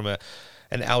definitely from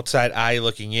an outside eye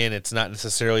looking in, it's not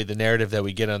necessarily the narrative that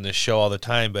we get on this show all the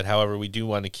time, but however, we do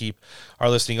want to keep our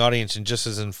listening audience and just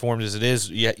as informed as it is.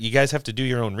 You guys have to do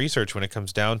your own research when it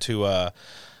comes down to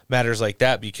matters like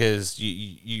that, because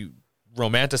you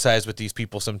romanticize with these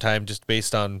people sometimes just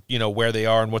based on where they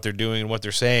are and what they're doing and what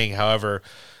they're saying. However,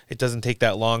 it doesn't take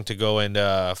that long to go and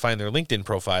find their LinkedIn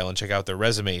profile and check out their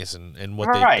resumes and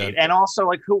what they've done. And also,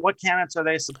 what candidates are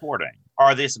they supporting?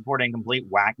 Are they supporting complete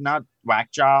whack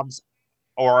jobs,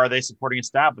 or are they supporting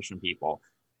establishment people?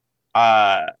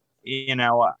 I'm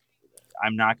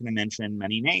not going to mention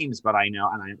many names, but I know,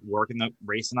 and I work in the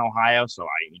race in Ohio, so I'm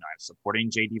supporting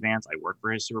JD Vance. I work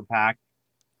for his super PAC.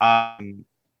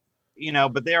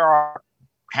 But there are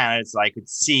candidates that I could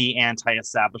see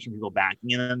anti-establishment people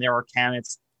backing, and then there are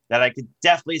candidates that I could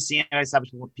definitely see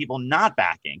anti-establishment people not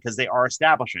backing because they are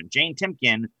establishment. Jane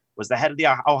Timken was the head of the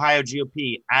Ohio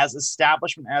GOP, as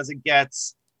establishment as it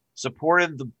gets,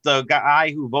 supported the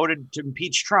guy who voted to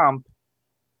impeach Trump,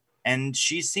 and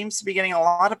she seems to be getting a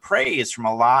lot of praise from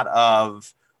a lot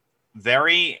of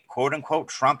very quote-unquote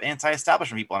Trump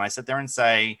anti-establishment people. And I sit there and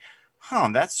say,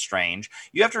 that's strange.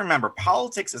 You have to remember,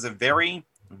 politics is a very,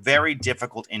 very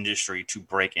difficult industry to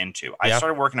break into. I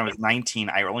started working when I was 19.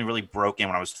 I only really broke in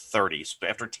when I was 30. So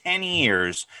after 10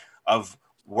 years of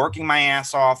working my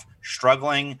ass off,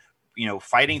 struggling,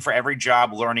 fighting for every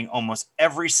job, learning almost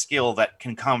every skill that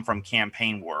can come from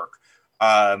campaign work,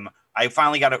 I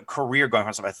finally got a career going for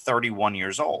myself at 31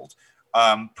 years old.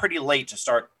 Pretty late to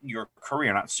start your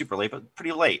career, not super late, but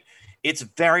pretty late. It's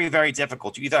very, very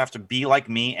difficult. You either have to be like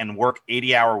me and work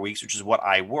 80-hour weeks, which is what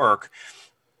I work,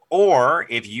 or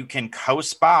if you can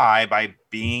coast by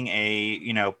being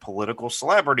a political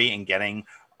celebrity and getting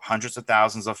hundreds of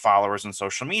thousands of followers on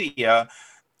social media,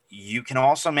 you can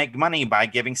also make money by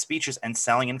giving speeches and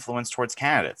selling influence towards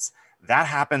candidates. That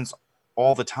happens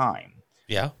all the time.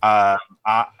 Yeah.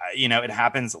 It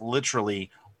happens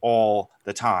literally all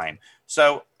the time.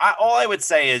 So all I would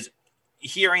say is,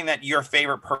 hearing that your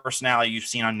favorite personality you've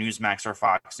seen on Newsmax or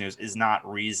Fox News is not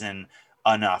reason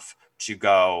enough to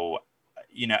go,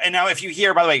 and now if you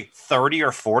hear, by the way, 30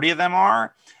 or 40 of them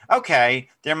are, okay,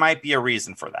 there might be a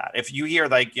reason for that. If you hear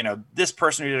this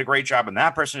person who did a great job and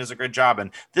that person does a good job and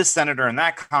this senator and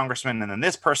that congressman and then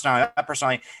this personality, that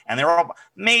personality, and they're all,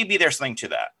 maybe there's something to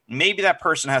that. Maybe that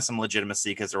person has some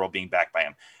legitimacy because they're all being backed by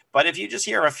him. But if you just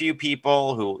hear a few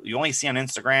people who you only see on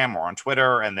Instagram or on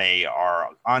Twitter, and they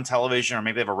are on television, or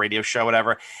maybe they have a radio show,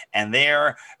 whatever, and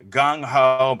they're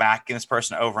gung-ho backing this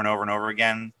person over and over and over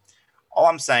again, all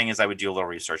I'm saying is I would do a little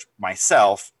research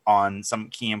myself on some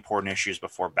key important issues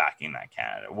before backing that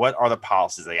candidate. What are the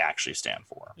policies they actually stand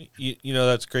for?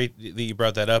 That's great that you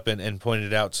brought that up and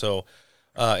pointed out. So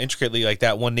intricately like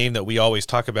that. One name that we always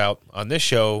talk about on this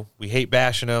show, we hate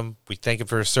bashing him. We thank him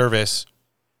for his service.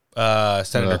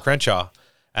 Senator Crenshaw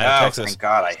out of Texas. Thank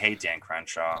God, I hate Dan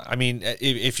Crenshaw. I mean,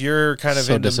 if you're kind of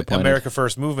So in the disappointed. America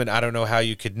First movement, I don't know how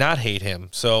you could not hate him.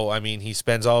 So, I mean, he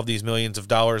spends all of these millions of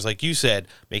dollars, like you said,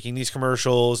 making these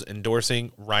commercials,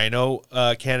 endorsing Rhino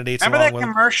candidates. Remember along that with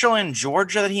him. commercial in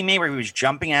Georgia that he made where he was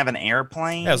jumping out of an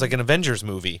airplane? Yeah, it was like an Avengers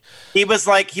movie. He was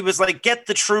like, get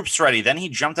the troops ready. Then he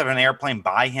jumped out of an airplane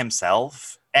by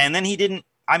himself, and then he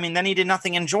did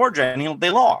nothing in Georgia, and they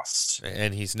lost.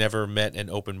 And he's never met an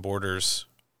open borders,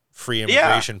 free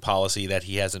immigration policy that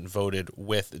he hasn't voted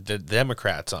with the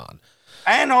Democrats on.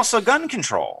 And also gun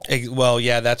control. Well,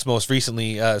 yeah, that's most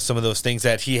recently some of those things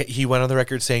that he went on the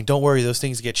record saying, don't worry, those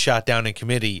things get shot down in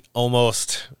committee,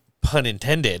 almost pun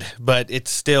intended. But it's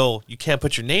still, you can't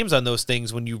put your names on those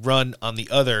things when you run on the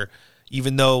other,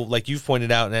 even though, like you've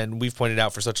pointed out and we've pointed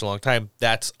out for such a long time,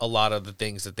 that's a lot of the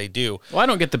things that they do. Well, I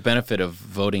don't get the benefit of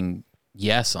voting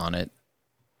yes on it,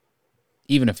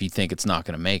 even if you think it's not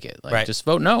going to make it. Like, Right. just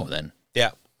vote no then.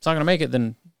 Yeah. It's not going to make it,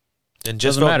 then And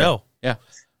just doesn't vote matter. no.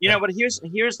 Yeah. But here's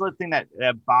the thing that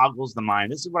boggles the mind.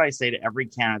 This is what I say to every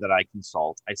candidate that I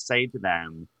consult. I say to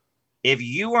them, if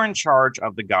you were in charge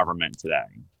of the government today,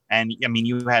 and I mean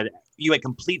you had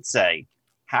complete say,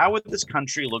 how would this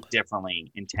country look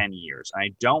differently in 10 years? And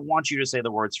I don't want you to say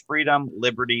the words freedom,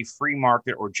 liberty, free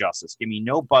market, or justice. Give me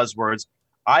no buzzwords.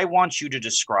 I want you to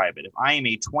describe it. If I am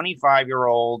a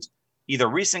 25-year-old, either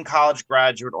recent college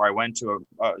graduate, or I went to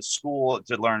a school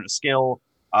to learn a skill,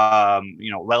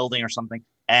 welding or something,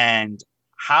 and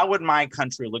how would my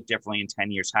country look differently in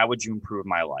 10 years? How would you improve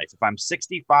my life? If I'm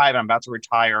 65 and I'm about to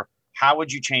retire, how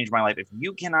would you change my life? If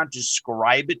you cannot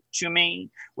describe it to me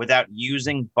without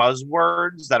using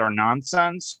buzzwords that are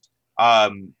nonsense,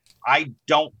 you're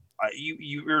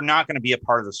not going to be a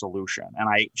part of the solution. And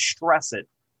I stress it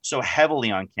so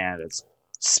heavily on candidates.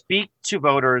 Speak to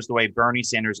voters the way Bernie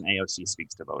Sanders and AOC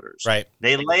speaks to voters. Right.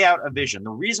 They lay out a vision. The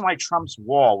reason why Trump's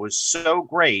wall was so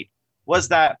great was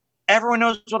that everyone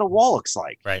knows what a wall looks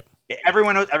like. Right.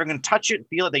 Everyone knows, everyone can touch it,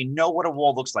 feel it. They know what a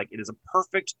wall looks like. It is a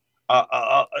perfect,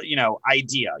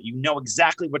 idea. You know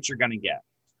exactly what you're going to get.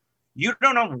 You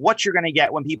don't know what you're going to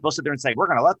get when people sit there and say, we're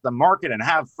going to let the market and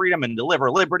have freedom and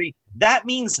deliver liberty. That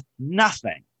means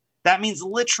nothing. That means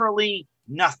literally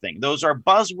nothing. Those are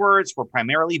buzzwords for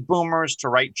primarily boomers to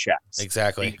write checks.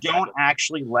 Exactly. They don't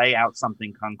actually lay out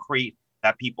something concrete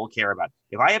that people care about.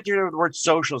 If I have to hear the word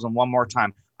socialism one more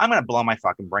time, I'm going to blow my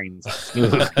fucking brains out.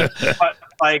 But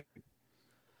like,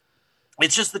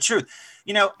 it's just the truth,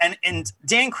 and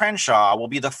Dan Crenshaw will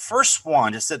be the first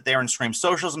one to sit there and scream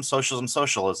socialism, socialism,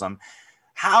 socialism.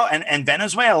 How, and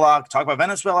Venezuela, talk about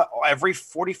Venezuela every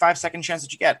 45-second chance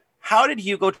that you get. How did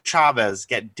Hugo Chavez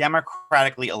get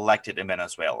democratically elected in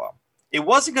Venezuela? It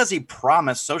wasn't because he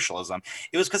promised socialism.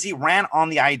 It was because he ran on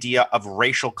the idea of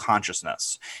racial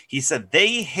consciousness. He said,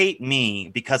 they hate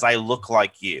me because I look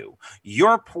like you.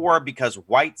 You're poor because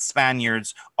white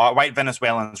Venezuelans,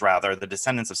 the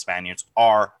descendants of Spaniards,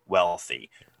 are wealthy.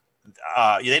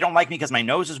 They don't like me because my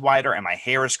nose is wider and my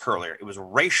hair is curlier. It was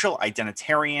racial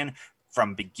identitarian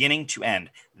from beginning to end.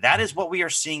 That is what we are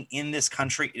seeing in this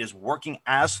country. It is working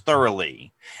as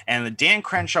thoroughly. And Dan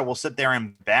Crenshaw will sit there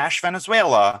and bash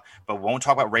Venezuela, but won't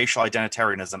talk about racial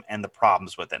identitarianism and the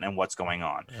problems with it and what's going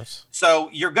on. Yes. So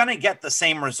you're going to get the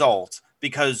same result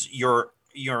because you're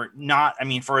not,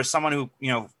 for someone who,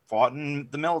 fought in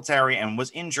the military and was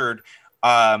injured,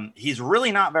 he's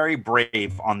really not very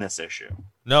brave on this issue.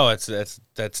 No, that's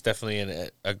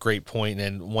definitely a great point,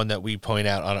 and one that we point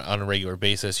out on a regular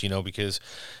basis. Because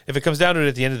if it comes down to it,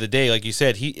 at the end of the day, like you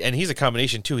said, he's a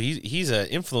combination too. He's an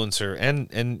influencer and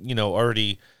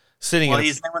already sitting. Well,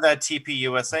 he's in with that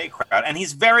TPUSA crowd, and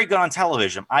he's very good on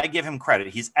television. I give him credit.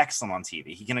 He's excellent on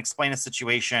TV. He can explain a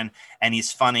situation, and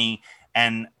he's funny.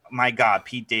 And my God,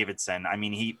 Pete Davidson.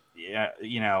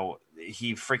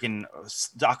 He freaking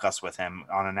stuck us with him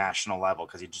on a national level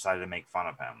because he decided to make fun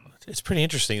of him. It's pretty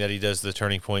interesting that he does the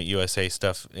Turning Point USA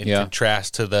stuff in Yeah.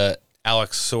 contrast to the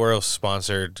Alex Soros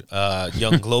sponsored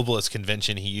Young Globalist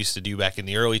convention he used to do back in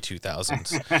the early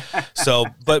 2000s. So,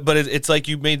 but it's like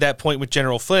you made that point with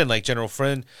General Flynn. Like General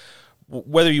Flynn,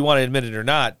 whether you want to admit it or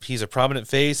not, he's a prominent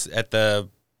face at the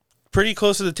pretty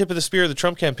close to the tip of the spear of the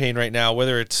Trump campaign right now.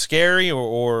 Whether it's scary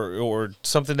or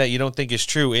something that you don't think is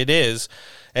true, it is.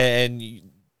 And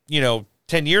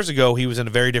 10 years ago, he was in a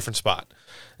very different spot.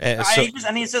 And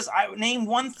he says, name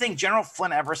one thing General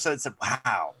Flynn ever said.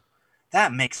 Wow,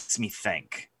 that makes me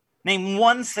think. Name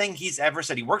one thing he's ever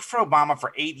said. He worked for Obama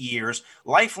for 8 years,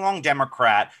 lifelong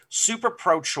Democrat, super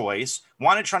pro-choice,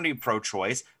 wanted Trump to be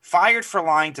pro-choice, fired for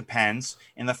lying to Pence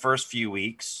in the first few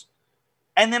weeks.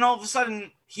 And then all of a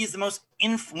sudden, he's one of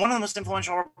the most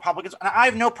influential Republicans. And I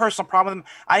have no personal problem with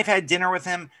him. I've had dinner with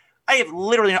him.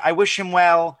 I wish him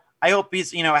well. I hope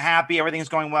he's, happy. Everything's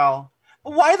going well.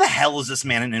 But why the hell is this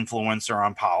man an influencer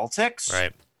on politics?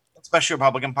 Right. Especially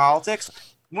Republican politics.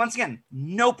 Once again,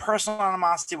 no personal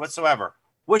animosity whatsoever.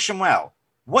 Wish him well.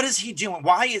 What is he doing?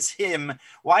 Why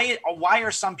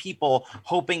are some people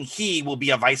hoping he will be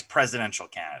a vice presidential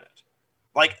candidate?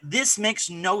 Like, this makes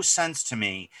no sense to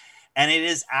me. And it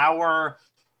is our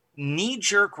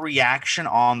knee-jerk reaction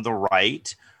on the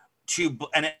right to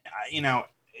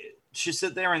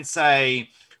sit there and say,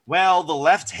 well, the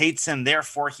left hates him,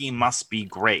 therefore he must be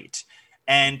great.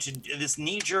 And to this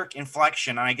knee-jerk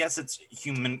inflection, and I guess it's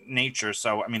human nature,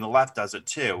 so, the left does it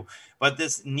too, but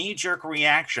this knee-jerk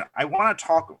reaction, I want to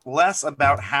talk less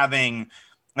about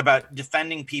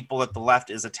defending people that the left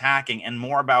is attacking and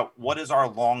more about what is our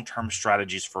long-term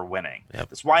strategies for winning. Yep.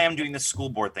 That's why I'm doing this school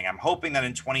board thing. I'm hoping that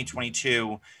in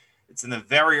 2022, it's in the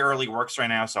very early works right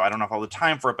now, so I don't know if I'll have the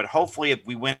time for it, but hopefully if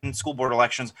we win school board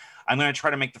elections, I'm going to try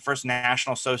to make the first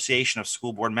National Association of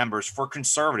School Board Members for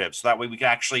conservatives, so that way we can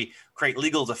actually create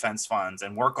legal defense funds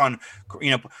and work on,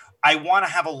 I want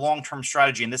to have a long-term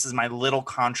strategy, and this is my little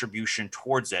contribution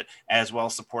towards it, as well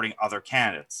as supporting other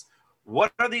candidates.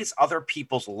 What are these other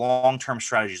people's long-term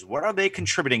strategies? What are they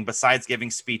contributing besides giving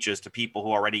speeches to people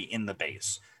who are already in the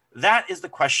base? That is the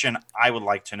question I would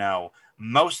like to know.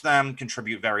 Most of them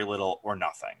contribute very little or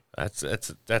nothing. That's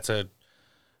a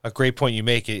great point you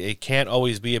make. It can't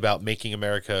always be about making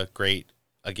America great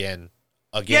again.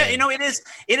 Yeah, it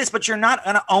is, but you're not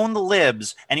going to own the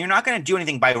libs, and you're not going to do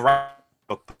anything by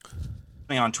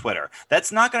writing on Twitter.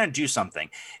 That's not going to do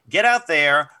something. Get out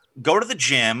there, go to the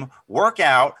gym, work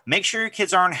out, make sure your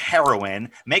kids aren't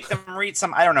heroin, make them read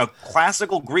some,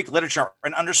 classical Greek literature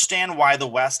and understand why the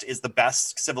West is the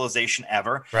best civilization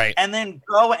ever. Right. And then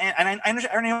go and I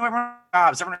understand everyone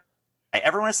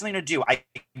has something to do. I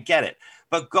get it.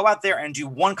 But go out there and do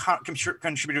one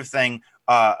contributive thing,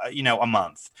 a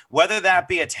month, whether that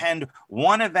be attend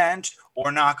one event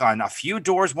or knock on a few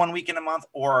doors 1 week in a month,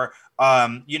 or,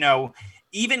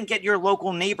 even get your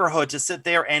local neighborhood to sit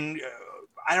there and,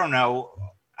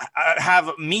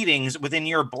 have meetings within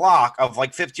your block of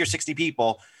like 50 or 60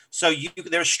 people. So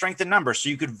there's strength in numbers. So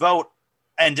you could vote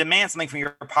and demand something from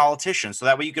your politicians. So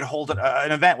that way you could hold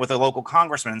an event with a local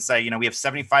congressman and say, we have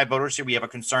 75 voters here. We have a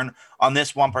concern on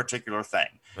this one particular thing.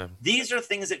 Okay. These are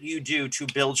things that you do to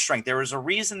build strength. There is a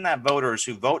reason that voters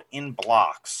who vote in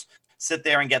blocks sit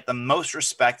there and get the most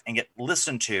respect and get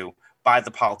listened to by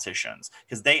the politicians,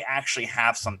 because they actually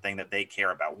have something that they care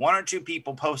about. One or two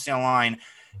people posting online,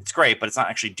 it's great, but it's not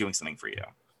actually doing something for you.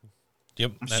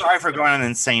 Yep. I'm sorry for going on an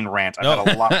insane rant. I've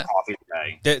had a lot of coffee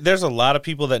today. There's a lot of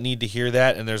people that need to hear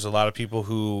that, and there's a lot of people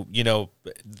who,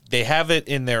 they have it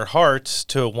in their hearts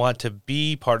to want to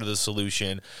be part of the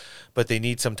solution, but they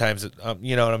need sometimes, and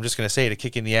I'm just going to say it, a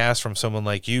kick in the ass from someone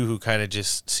like you who kind of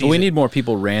just sees we need more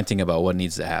people ranting about what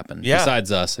needs to happen,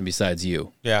 besides us and besides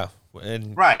you. Yeah.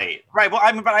 Right. Well,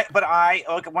 I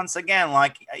once again,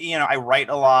 I write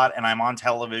a lot and I'm on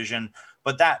television,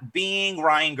 but that being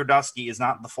Ryan Girdusky is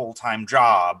not the full-time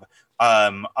job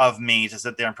of me to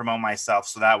sit there and promote myself.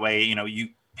 So that way, you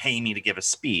pay me to give a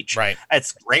speech. Right.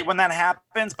 It's great when that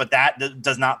happens, but that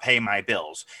does not pay my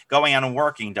bills. Going out and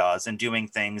working does, and doing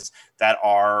things that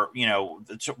are,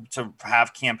 to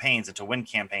have campaigns and to win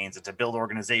campaigns and to build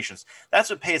organizations. That's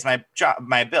what pays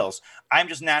my bills. I'm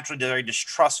just naturally very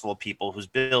distrustful of people whose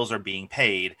bills are being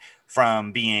paid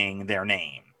from being their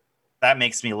name. That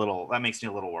makes me a little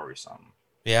worrisome.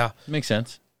 Yeah. Makes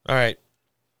sense. All right.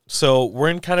 So we're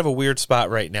in kind of a weird spot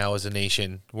right now as a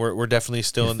nation. We're definitely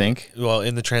still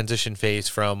in the transition phase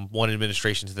from one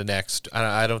administration to the next.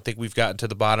 I don't think we've gotten to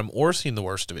the bottom or seen the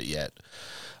worst of it yet.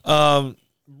 Ryan,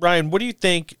 what do you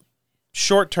think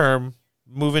short term,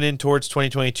 moving in towards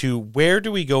 2022, where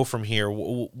do we go from here?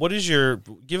 What is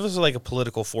give us like a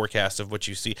political forecast of what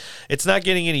you see? It's not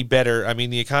getting any better. I mean,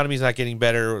 the economy's not getting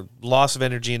better. Loss of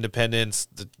energy independence.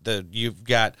 You've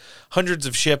got hundreds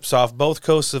of ships off both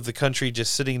coasts of the country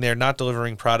just sitting there, not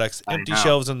delivering products, empty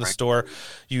shelves in the store.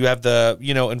 You have the,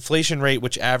 inflation rate,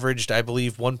 which averaged, I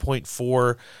believe,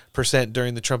 1.4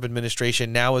 during the Trump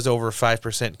administration, now is over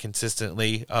 5%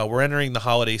 consistently. We're entering the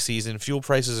holiday season. Fuel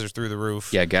prices are through the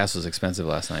roof. Yeah, gas was expensive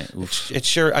last night. Oof. It's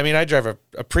sure. I mean, I drive a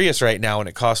Prius right now, and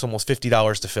it costs almost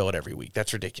 $50 to fill it every week.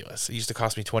 That's ridiculous. It used to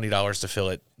cost me $20 to fill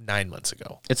it 9 months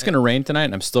ago. It's going to rain tonight,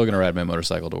 and I'm still going to ride my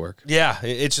motorcycle to work. Yeah,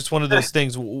 it's just one of those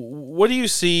things. What do you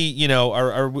see? You know,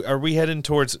 are we heading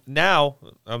towards now?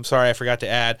 I'm sorry, I forgot to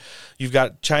add. You've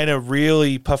got China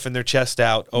really puffing their chest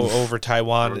out over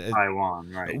Taiwan.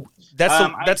 Taiwan, right?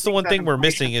 That's the one thing we're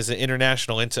missing is an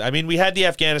international. I mean, we had the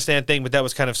Afghanistan thing, but that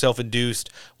was kind of self-induced.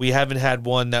 We haven't had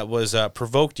one that was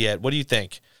provoked yet. What do you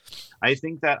think? I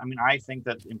think that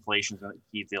inflation is going to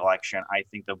keep the election. I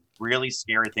think the really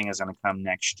scary thing is going to come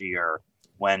next year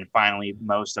when finally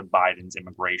most of Biden's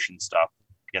immigration stuff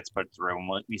gets put through,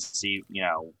 and we see,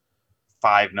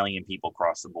 5 million people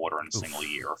cross the border in a single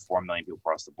year, or 4 million people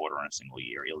cross the border in a single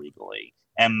year illegally.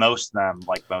 And most of them,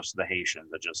 like most of the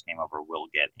Haitians that just came over, will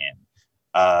get in.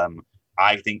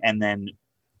 I think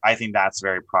that's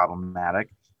very problematic.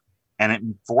 And it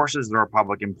forces the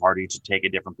Republican Party to take a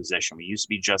different position. We used to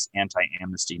be just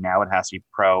anti-amnesty. Now it has to be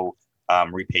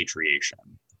pro-repatriation.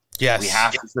 Yes. We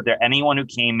have to sit there. Anyone who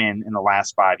came in the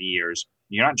last 5 years,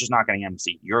 you're not just not getting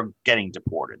amnesty, you're getting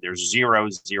deported. There's 0,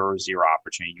 0, 0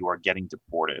 opportunity. You are getting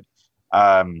deported.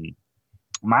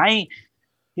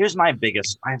 Here's my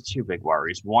biggest, I have two big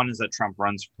worries. One is that Trump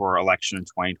runs for election in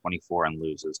 2024 and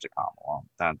loses to Kamala.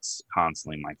 That's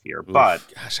constantly my fear. But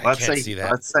let's say he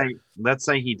doesn't.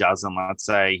 Let's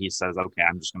say he says, okay,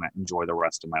 I'm just going to enjoy the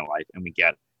rest of my life, and we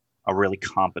get a really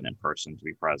competent person to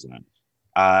be president.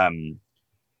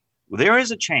 There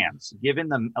is a chance, given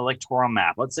the electoral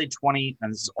map, let's say and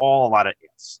this is all a lot of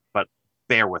ifs, but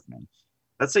bear with me.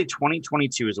 Let's say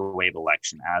 2022 is a wave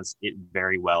election, as it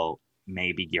very well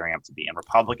may be gearing up to be, and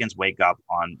Republicans wake up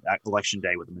on election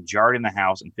day with a majority in the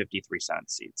House and 53 Senate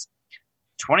seats.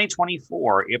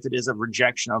 2024, if it is a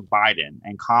rejection of Biden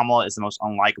and Kamala is the most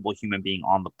unlikable human being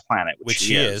on the planet, which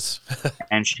she is,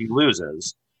 and she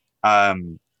loses,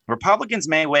 Republicans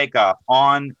may wake up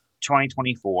on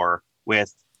 2024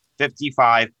 with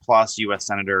 55 plus U.S.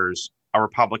 senators, a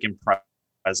Republican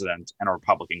president, and a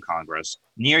Republican Congress,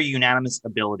 near unanimous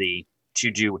ability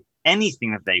to do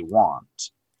anything that they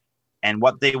want. And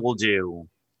what they will do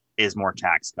is more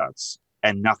tax cuts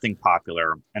and nothing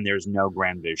popular, and there's no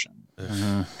grand vision.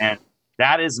 Mm-hmm. And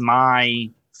that is my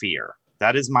fear.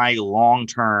 That is my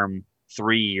long-term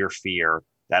 3-year fear,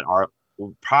 that are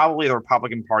probably the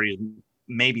Republican Party's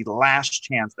maybe the last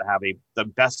chance to have the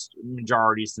best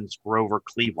majority since Grover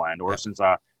Cleveland or since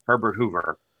Herbert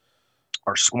Hoover,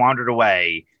 are squandered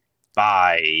away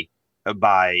by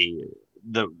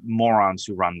the morons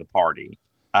who run the party.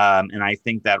 And I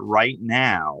think that right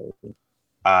now,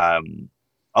 a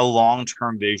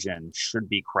long-term vision should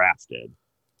be crafted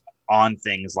on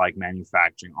things like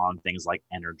manufacturing, on things like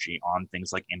energy, on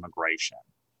things like immigration.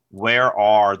 Where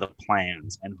are the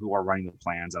plans and who are running the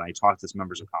plans? And I talk to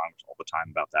members of Congress all the time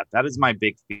about that. That is my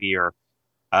big fear.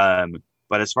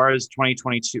 But as far as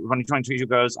 2022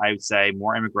 goes, I would say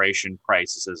more immigration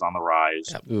crises on the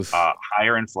rise,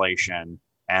 higher inflation,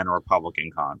 and a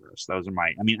Republican Congress. Those are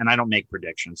and I don't make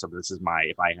predictions. So this is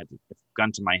if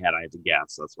gun to my head, I had to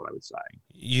guess, that's what I would say.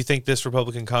 You think this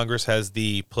Republican Congress has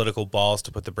the political balls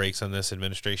to put the brakes on this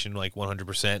administration, like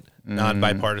 100%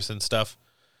 non-bipartisan stuff?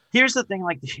 Here's the thing,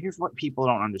 here's what people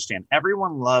don't understand.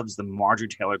 Everyone loves the Marjorie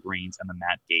Taylor Greenes and the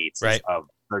Matt Gaetz of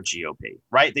the GOP,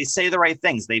 right? They say the right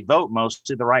things. They vote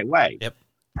mostly the right way. Yep.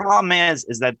 Problem is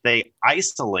that they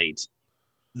isolate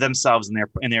themselves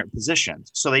in their positions,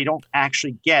 so they don't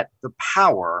actually get the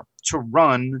power to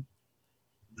run,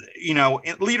 in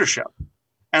leadership.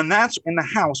 And that's in the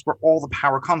House where all the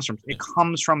power comes from. It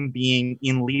comes from being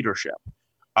in leadership.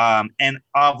 And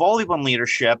of all people in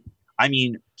leadership,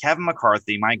 Kevin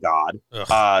McCarthy, my God,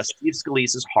 Steve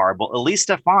Scalise is horrible. Elise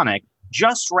Stefanik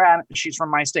she's from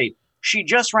my state. She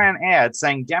just ran an ad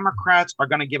saying Democrats are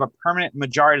going to give a permanent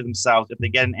majority to themselves if they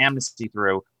get an amnesty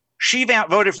through. She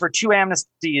voted for 2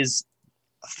 amnesties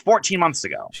 14 months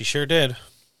ago. She sure did.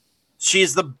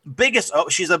 She's the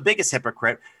biggest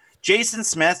hypocrite. Jason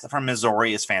Smith from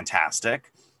Missouri is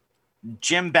fantastic.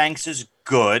 Jim Banks is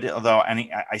good, although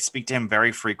I speak to him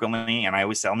very frequently, and I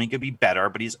always tell him he could be better,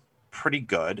 but he's pretty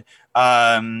good.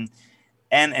 And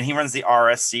he runs the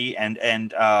RSC,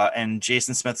 and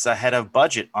Jason Smith's ahead of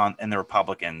budget in the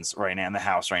Republicans right now in the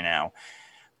House right now.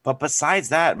 But besides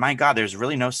that, my God, there's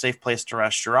really no safe place to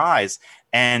rest your eyes.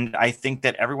 And I think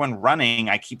that everyone running,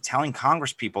 I keep telling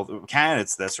Congress people,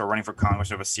 candidates this, or running for Congress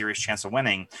who have a serious chance of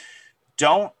winning,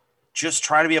 don't just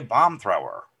try to be a bomb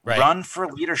thrower. Right. Run for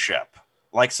leadership.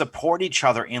 Support each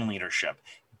other in leadership.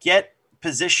 Get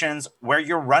positions where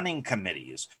you're running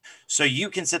committees. So you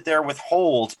can sit there,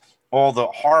 withhold all the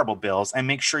horrible bills and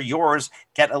make sure yours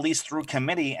get at least through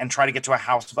committee and try to get to a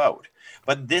House vote.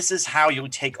 But this is how you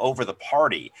take over the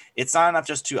party. It's not enough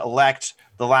just to elect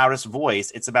the loudest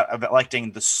voice. It's about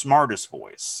electing the smartest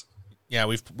voice. Yeah,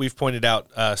 we've pointed out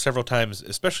several times,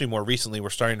 especially more recently, we're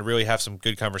starting to really have some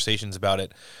good conversations about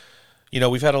it. You know,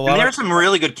 we've had a lot. And there are some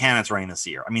really good candidates running this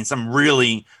year. I mean, some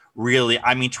really,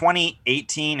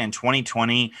 2018 and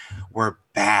 2020 were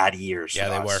bad years. Yeah,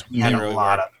 they were. We had a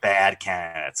lot of bad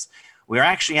candidates. We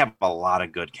actually have a lot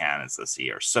of good candidates this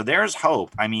year. So there's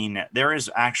hope. I mean, there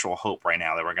is actual hope right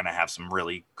now that we're going to have some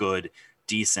really good,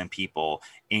 decent people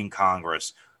in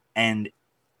Congress. And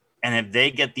if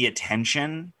they get the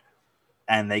attention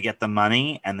and they get the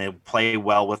money and they play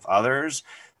well with others,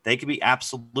 they could be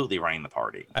absolutely running the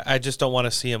party. I just don't want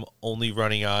to see them only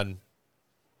running on,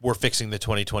 we're fixing the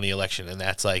 2020 election. And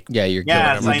that's like,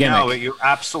 yes, I know. You're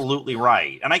absolutely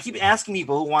right. And I keep asking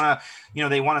people who want to,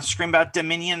 they want to scream about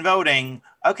Dominion voting.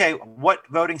 Okay, what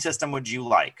voting system would you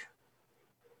like?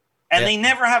 And they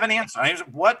never have an answer.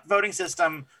 What voting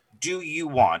system do you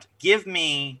want? Give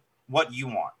me what you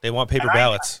want. They want paper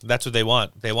ballots. That's what they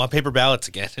want. They want paper ballots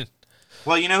again.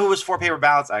 Well, you know who was for paper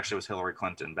ballots? Actually, it was Hillary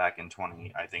Clinton back in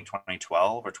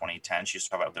 2012 or 2010. She used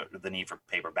to talk about the need for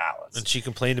paper ballots. And she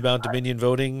complained about Dominion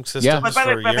voting systems for a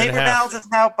year and a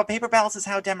half. Paper ballots is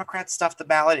how Democrats stuff the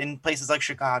ballot in places like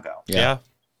Chicago. Yeah.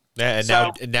 And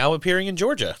now appearing in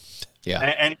Georgia.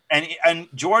 Yeah. And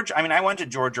Georgia, I mean, I went to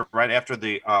Georgia right after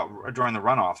during the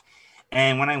runoff.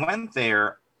 And when I went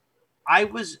there, I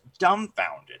was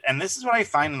dumbfounded. And this is what I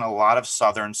find in a lot of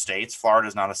southern states. Florida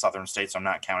is not a southern state, so I'm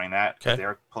not counting that. Okay.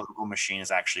 Their political machine is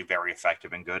actually very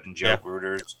effective and good. And Joe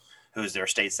Gruters, who's their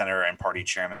state senator and party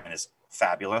chairman, is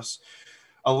fabulous.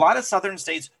 A lot of southern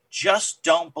states just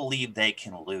don't believe they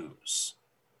can lose.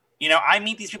 You know, I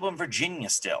meet these people in Virginia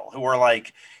still who are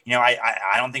like,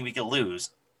 I don't think we can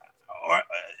lose.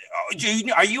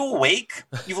 Are you awake?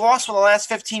 You've lost for the last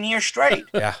 15 years straight.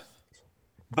 Yeah.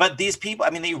 But these people, I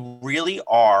mean, they really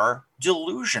are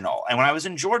delusional. And when I was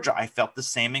in Georgia, I felt the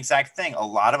same exact thing. A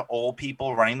lot of old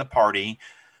people running the party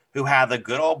who have the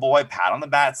good old boy pat on the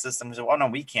bat system and say, well, no,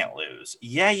 we can't lose.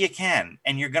 Yeah, you can.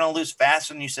 And you're going to lose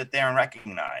faster than you sit there and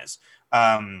recognize.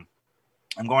 I'm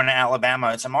going to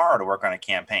Alabama tomorrow to work on a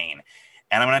campaign.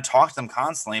 And I'm going to talk to them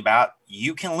constantly about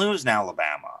you can lose in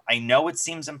Alabama. I know it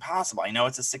seems impossible. I know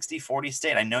it's a 60-40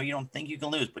 state. I know you don't think you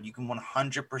can lose, but you can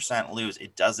 100% lose.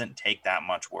 It doesn't take that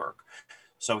much work.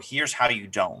 So here's how you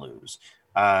don't lose.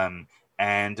 And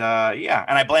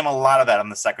I blame a lot of that on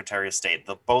the Secretary of State.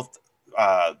 Both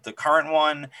the current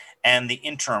one and the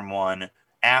interim one.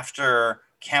 After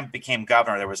Kemp became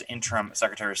governor, there was an interim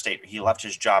Secretary of State. He left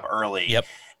his job early. Yep.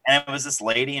 And it was this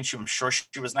lady, and I'm sure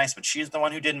she was nice, but she's the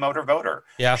one who did Motor Voter.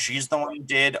 Yeah. She's the one who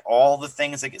did all the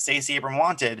things that Stacey Abrams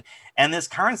wanted. And this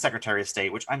current Secretary of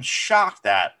State, which I'm shocked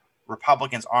that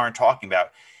Republicans aren't talking about,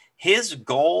 his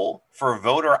goal for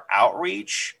voter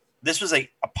outreach, this was a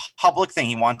public thing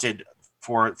he wanted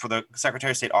for the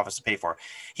Secretary of State office to pay for.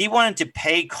 He wanted to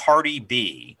pay Cardi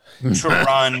B to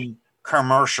run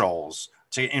commercials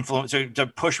to influence, to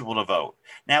push people to vote.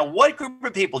 Now, what group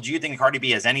of people do you think Cardi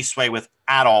B has any sway with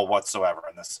at all whatsoever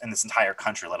in this entire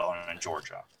country, let alone in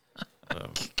Georgia?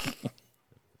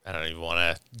 I don't even want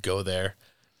to go there.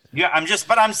 Yeah,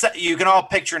 you can all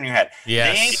picture in your head.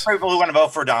 Yes. They ain't people who want to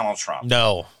vote for Donald Trump.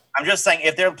 No. I'm just saying,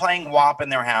 if they're playing WAP in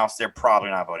their house, they're probably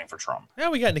not voting for Trump. Yeah,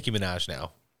 we got Nicki Minaj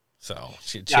now. So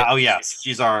oh yes,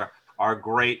 she's our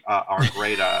great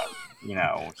we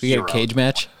got a cage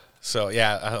match. So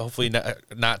yeah, hopefully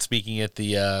not speaking at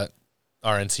the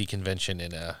RNC convention in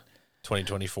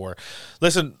 2024.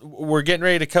 Listen, we're getting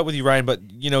ready to cut with you, Ryan, but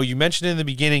you mentioned in the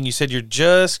beginning, you said you're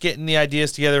just getting the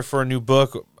ideas together for a new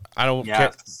book. I don't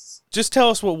care. Just tell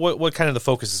us what kind of the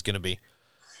focus is going to be.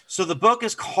 So the book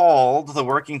is called, the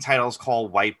working title is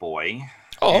called White Boy.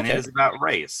 Oh, okay. And it is about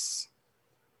race.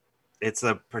 It's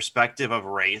a perspective of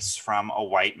race from a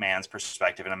white man's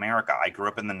perspective in America. I grew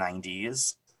up in the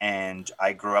 90s. And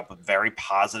I grew up with very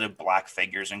positive black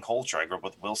figures in culture. I grew up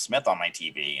with Will Smith on my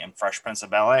TV and Fresh Prince of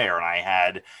Bel-Air.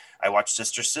 And I watched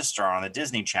Sister on the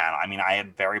Disney Channel. I mean, I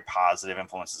had very positive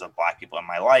influences of black people in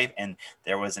my life. And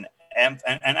there was and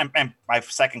my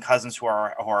second cousins who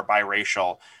are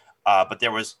biracial, but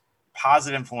there was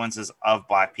positive influences of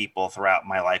black people throughout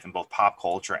my life in both pop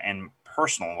culture and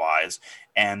personal wise.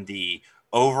 And the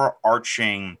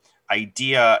overarching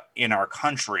idea in our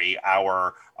country,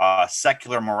 our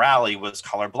secular morality, was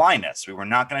color blindness. We were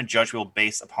not going to judge people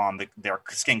based upon their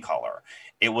skin color.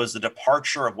 It was the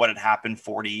departure of what had happened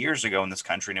 40 years ago in this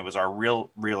country, and it was our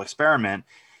real experiment.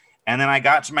 And then I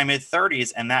got to my mid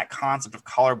 30s, and that concept of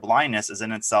color blindness is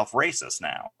in itself racist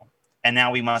now. And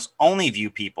now we must only view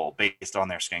people based on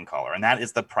their skin color, and that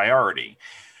is the priority.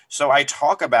 So I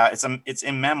talk about it's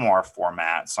in memoir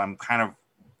format, so I'm kind of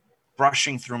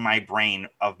brushing through my brain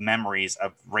of memories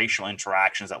of racial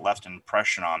interactions that left an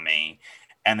impression on me,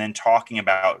 and then talking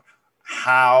about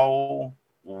how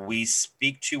we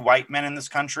speak to white men in this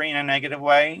country in a negative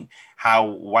way, how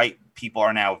white people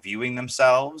are now viewing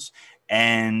themselves,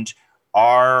 and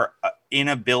our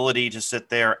inability to sit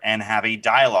there and have a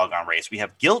dialogue on race. We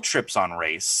have guilt trips on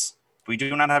race. We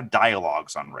do not have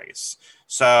dialogues on race.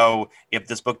 So if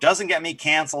this book doesn't get me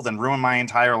canceled and ruin my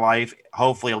entire life,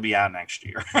 hopefully it'll be out next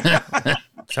year.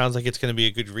 Sounds like it's going to be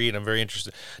a good read. I'm very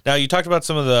interested. Now, you talked about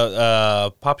some of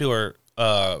the popular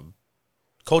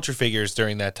culture figures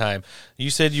during that time. You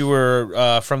said you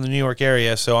were from the New York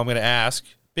area, so I'm going to ask,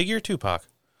 Biggie or Tupac?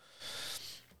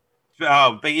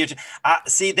 Oh, Biggie.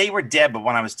 See, they were dead, but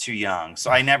when I was too young. So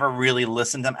I never really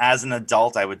listened to them. As an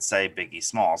adult, I would say Biggie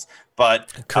Smalls.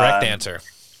 But correct answer.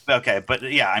 Okay, but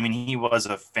yeah, I mean, he was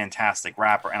a fantastic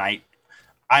rapper, and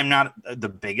I'm not the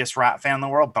biggest rap fan in the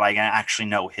world, but I actually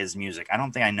know his music. I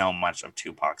don't think I know much of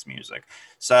Tupac's music.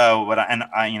 So, but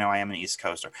I am an East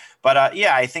Coaster. But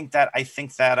yeah, I think that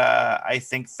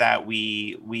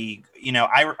we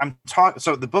I'm talking.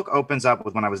 So the book opens up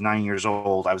with when I was 9 years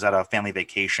old. I was at a family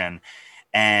vacation,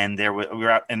 and we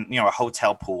were out in a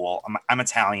hotel pool. I'm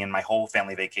Italian. My whole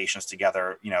family vacations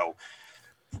together.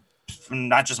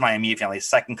 Not just my immediate family,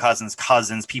 second cousins,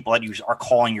 people that you are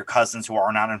calling your cousins who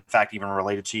are not in fact even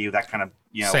related to you. That kind of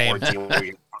Same. ordeal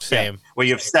Same. where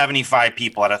you have 75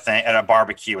 people at a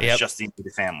barbecue and Yep. it's just the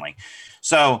immediate family.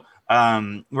 So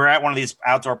we're at one of these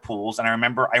outdoor pools, and I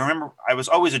remember I was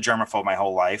always a germaphobe my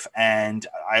whole life, and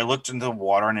I looked into the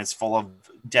water and it's full of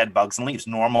dead bugs and leaves,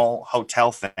 normal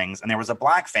hotel things, and there was a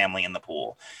black family in the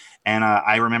pool. And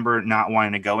I remember not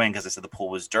wanting to go in because they said the pool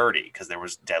was dirty because there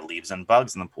was dead leaves and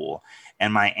bugs in the pool.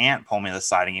 And my aunt pulled me to the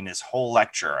side and gave me this whole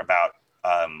lecture about,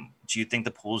 do you think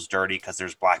the pool's dirty because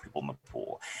there's black people in the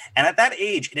pool? And at that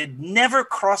age, it had never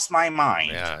crossed my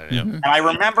mind. Yeah. And I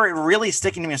remember it really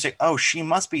sticking to me and saying, oh, she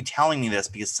must be telling me this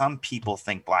because some people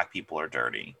think black people are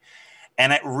dirty.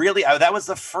 And it really, that was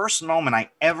the first moment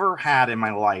I ever had in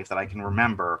my life that I can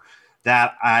remember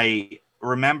that I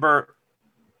remember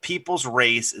people's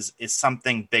race is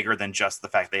something bigger than just the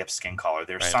fact they have skin color.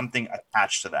 There's something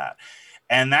attached to that.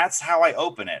 And that's how I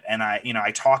open it. And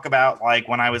I talk about like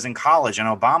when I was in college and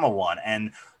Obama won,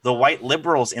 and the white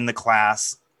liberals in the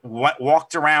class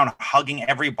walked around hugging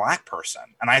every black person.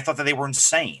 And I thought that they were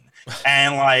insane.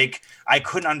 And like, I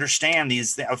couldn't understand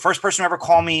these. The first person who ever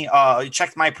called me,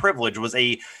 checked my privilege, was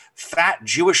a fat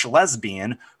Jewish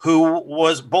lesbian who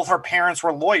was, both her parents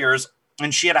were lawyers,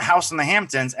 and she had a house in the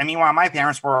Hamptons. And meanwhile, my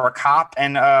parents were a cop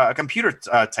and a computer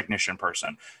technician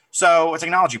person. So a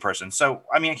technology person. So,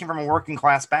 I mean, I came from a working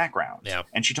class background. Yeah.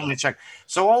 And she told me to check.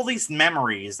 So all these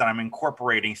memories that I'm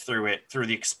incorporating through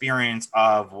the experience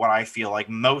of what I feel like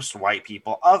most white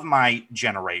people of my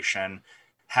generation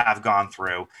have gone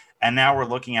through. And now we're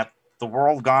looking at the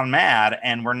world gone mad,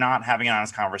 and we're not having an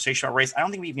honest conversation about race. I don't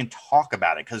think we even talk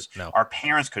about it because our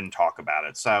parents couldn't talk about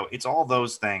it. So it's all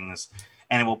those things.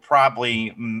 And it will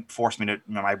probably force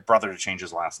my brother to change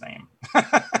his last name.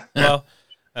 Well,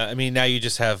 I mean, now you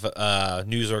just have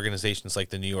news organizations like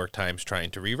the New York Times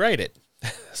trying to rewrite it.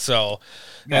 So,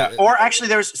 yeah. Or actually,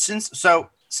 there's so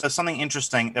something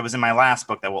interesting that was in my last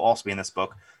book that will also be in this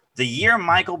book. The year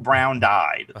Michael Brown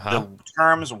died, the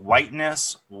terms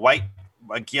whiteness, white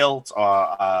guilt,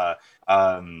 white,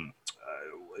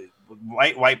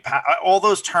 all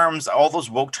those terms, all those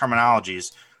woke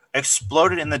terminologies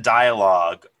exploded in the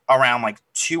dialogue around like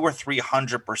 200 or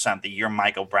 300% the year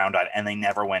Michael Brown died, and they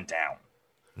never went down.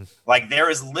 Like, there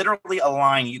is literally a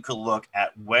line you could look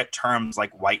at what terms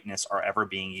like whiteness are ever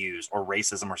being used, or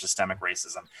racism or systemic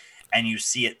racism, and you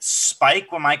see it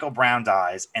spike when Michael Brown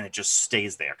dies, and it just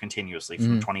stays there continuously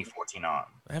from 2014 on.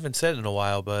 I haven't said it in a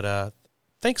while, but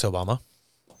thanks, Obama.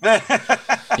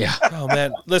 Yeah. Oh,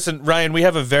 man. Listen, Ryan, we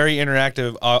have a very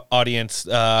interactive audience.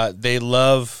 They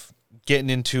love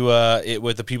getting into it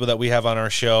with the people that we have on our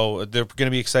show. They're going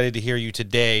to be excited to hear you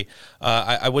today.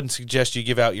 I wouldn't suggest you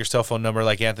give out your cell phone number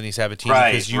like Anthony Sabatini,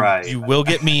 because you will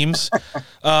get memes.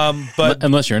 But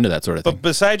unless you're into that sort of thing. But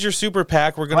besides your super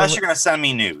PAC, we're going unless you're going to send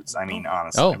me nudes. I mean,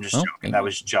 honestly, I'm just joking. That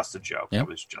was just a joke. Yeah. That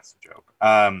was just a joke.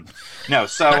 No.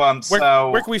 So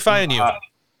where can we find you?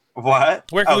 What?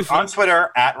 Where can we find on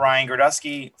Twitter at Ryan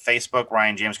Gordusky, Facebook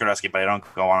Ryan James Gordusky, but I don't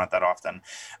go on it that often.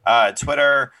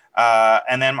 Twitter,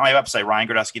 and then my website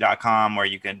RyanGordusky.com, where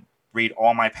you can read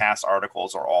all my past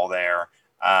articles are all there.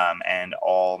 and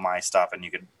all my stuff. And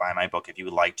you could buy my book if you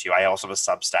would like to. I also have a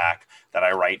Substack that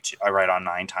I write on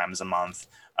 9 times a month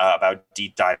about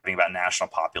deep diving about national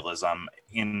populism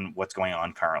in what's going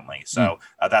on currently. So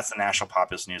that's the National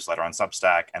Populist newsletter on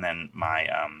Substack, and then my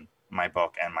my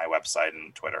book and my website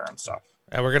and Twitter and stuff.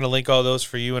 And we're going to link all those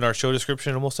for you in our show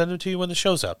description, and we'll send them to you when the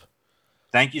show's up.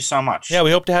 Thank you so much. Yeah,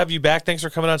 we hope to have you back. Thanks for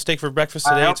coming on Steak for Breakfast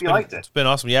today. I hope you liked it. It's been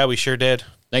awesome. Yeah, we sure did.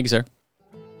 Thank you, sir.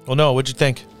 Well, Noah, what'd you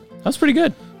think? That was pretty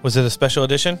good. Was it a special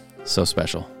edition? So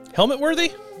special. Helmet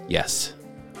worthy? Yes.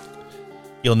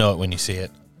 You'll know it when you see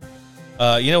it.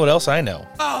 You know what else I know?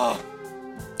 Oh,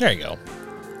 there you go.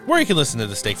 Where you can listen to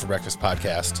the Steak for Breakfast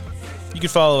podcast. You can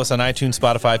follow us on iTunes,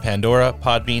 Spotify, Pandora,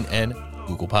 Podbean, and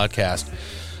Google Podcast.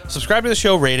 Subscribe to the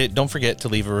show, rate it. Don't forget to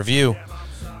leave a review.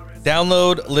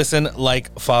 Download, listen,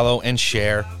 like, follow, and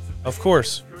share. Of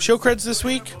course, show creds this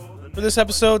week for this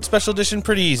episode, special edition,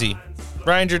 pretty easy.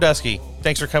 Ryan Jerdusky,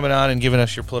 thanks for coming on and giving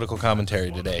us your political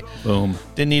commentary today. Boom.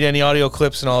 Didn't need any audio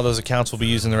clips, and all those accounts we'll be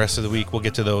using the rest of the week. We'll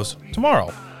get to those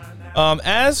tomorrow.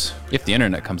 As If the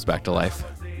internet comes back to life.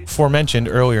 aforementioned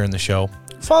earlier in the show,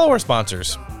 follow our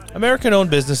sponsors, American-owned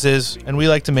businesses, and we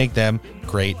like to make them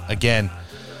great again.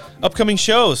 Upcoming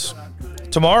shows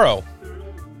tomorrow,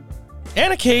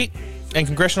 Anna Kate and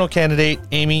congressional candidate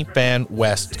Amy Fan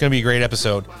West. It's going to be a great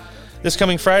episode. This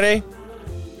coming Friday,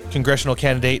 congressional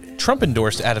candidate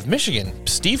Trump-endorsed out of Michigan,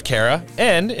 Steve Carra,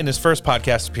 and in his first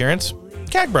podcast appearance,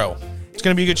 Cagbro. It's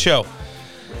going to be a good show.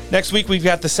 Next week, we've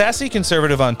got the Sassy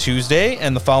Conservative on Tuesday,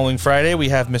 and the following Friday, we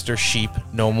have Mr. Sheep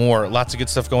No More. Lots of good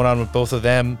stuff going on with both of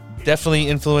them. Definitely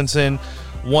influencing,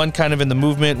 one kind of in the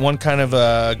movement, one kind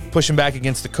of pushing back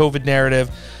against the COVID narrative.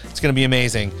 It's going to be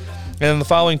amazing. And then the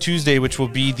following Tuesday, which will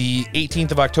be the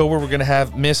 18th of October, we're going to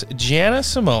have Miss Gianna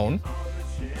Simone,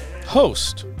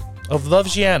 host of Love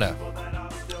Gianna,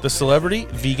 the celebrity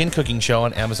vegan cooking show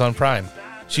on Amazon Prime.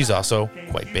 She's also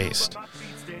quite based.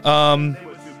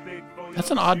 That's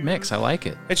an odd mix. I like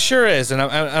it. It sure is, and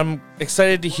I'm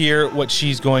excited to hear what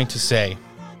she's going to say.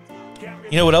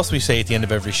 You know what else we say at the end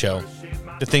of every show?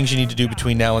 The things you need to do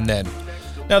between now and then.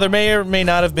 Now, there may or may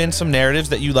not have been some narratives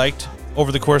that you liked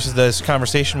over the course of this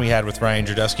conversation we had with Ryan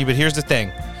Jerdusky, but here's the thing.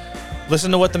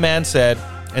 Listen to what the man said,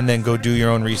 and then go do your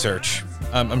own research.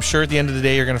 I'm sure at the end of the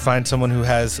day, you're going to find someone who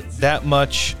has that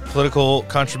much political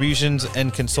contributions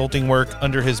and consulting work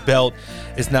under his belt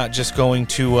is not just going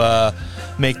to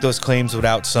make those claims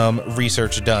without some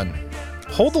research done.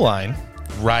 Hold the line,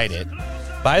 ride it,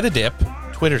 buy the dip.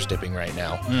 Twitter's dipping right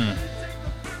now.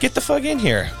 Get the fuck in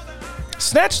here.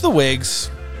 Snatch the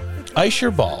wigs, ice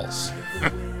your balls.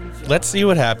 Let's see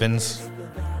what happens.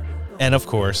 And of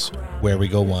course, where we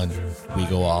go one, we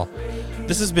go all.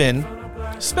 This has been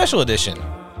a special edition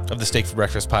of the Steak for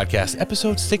Breakfast podcast,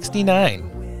 episode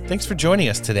 69. Thanks for joining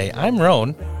us today. I'm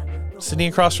Roan, sitting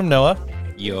across from Noah.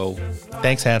 Yo.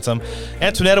 Thanks, handsome.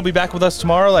 Antoinette will be back with us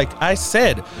tomorrow, like I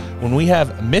said, when we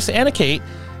have Miss Anna Kate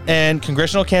and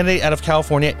congressional candidate out of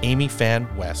California, Amy Fan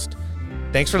West.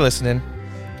 Thanks for listening,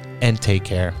 and take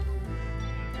care.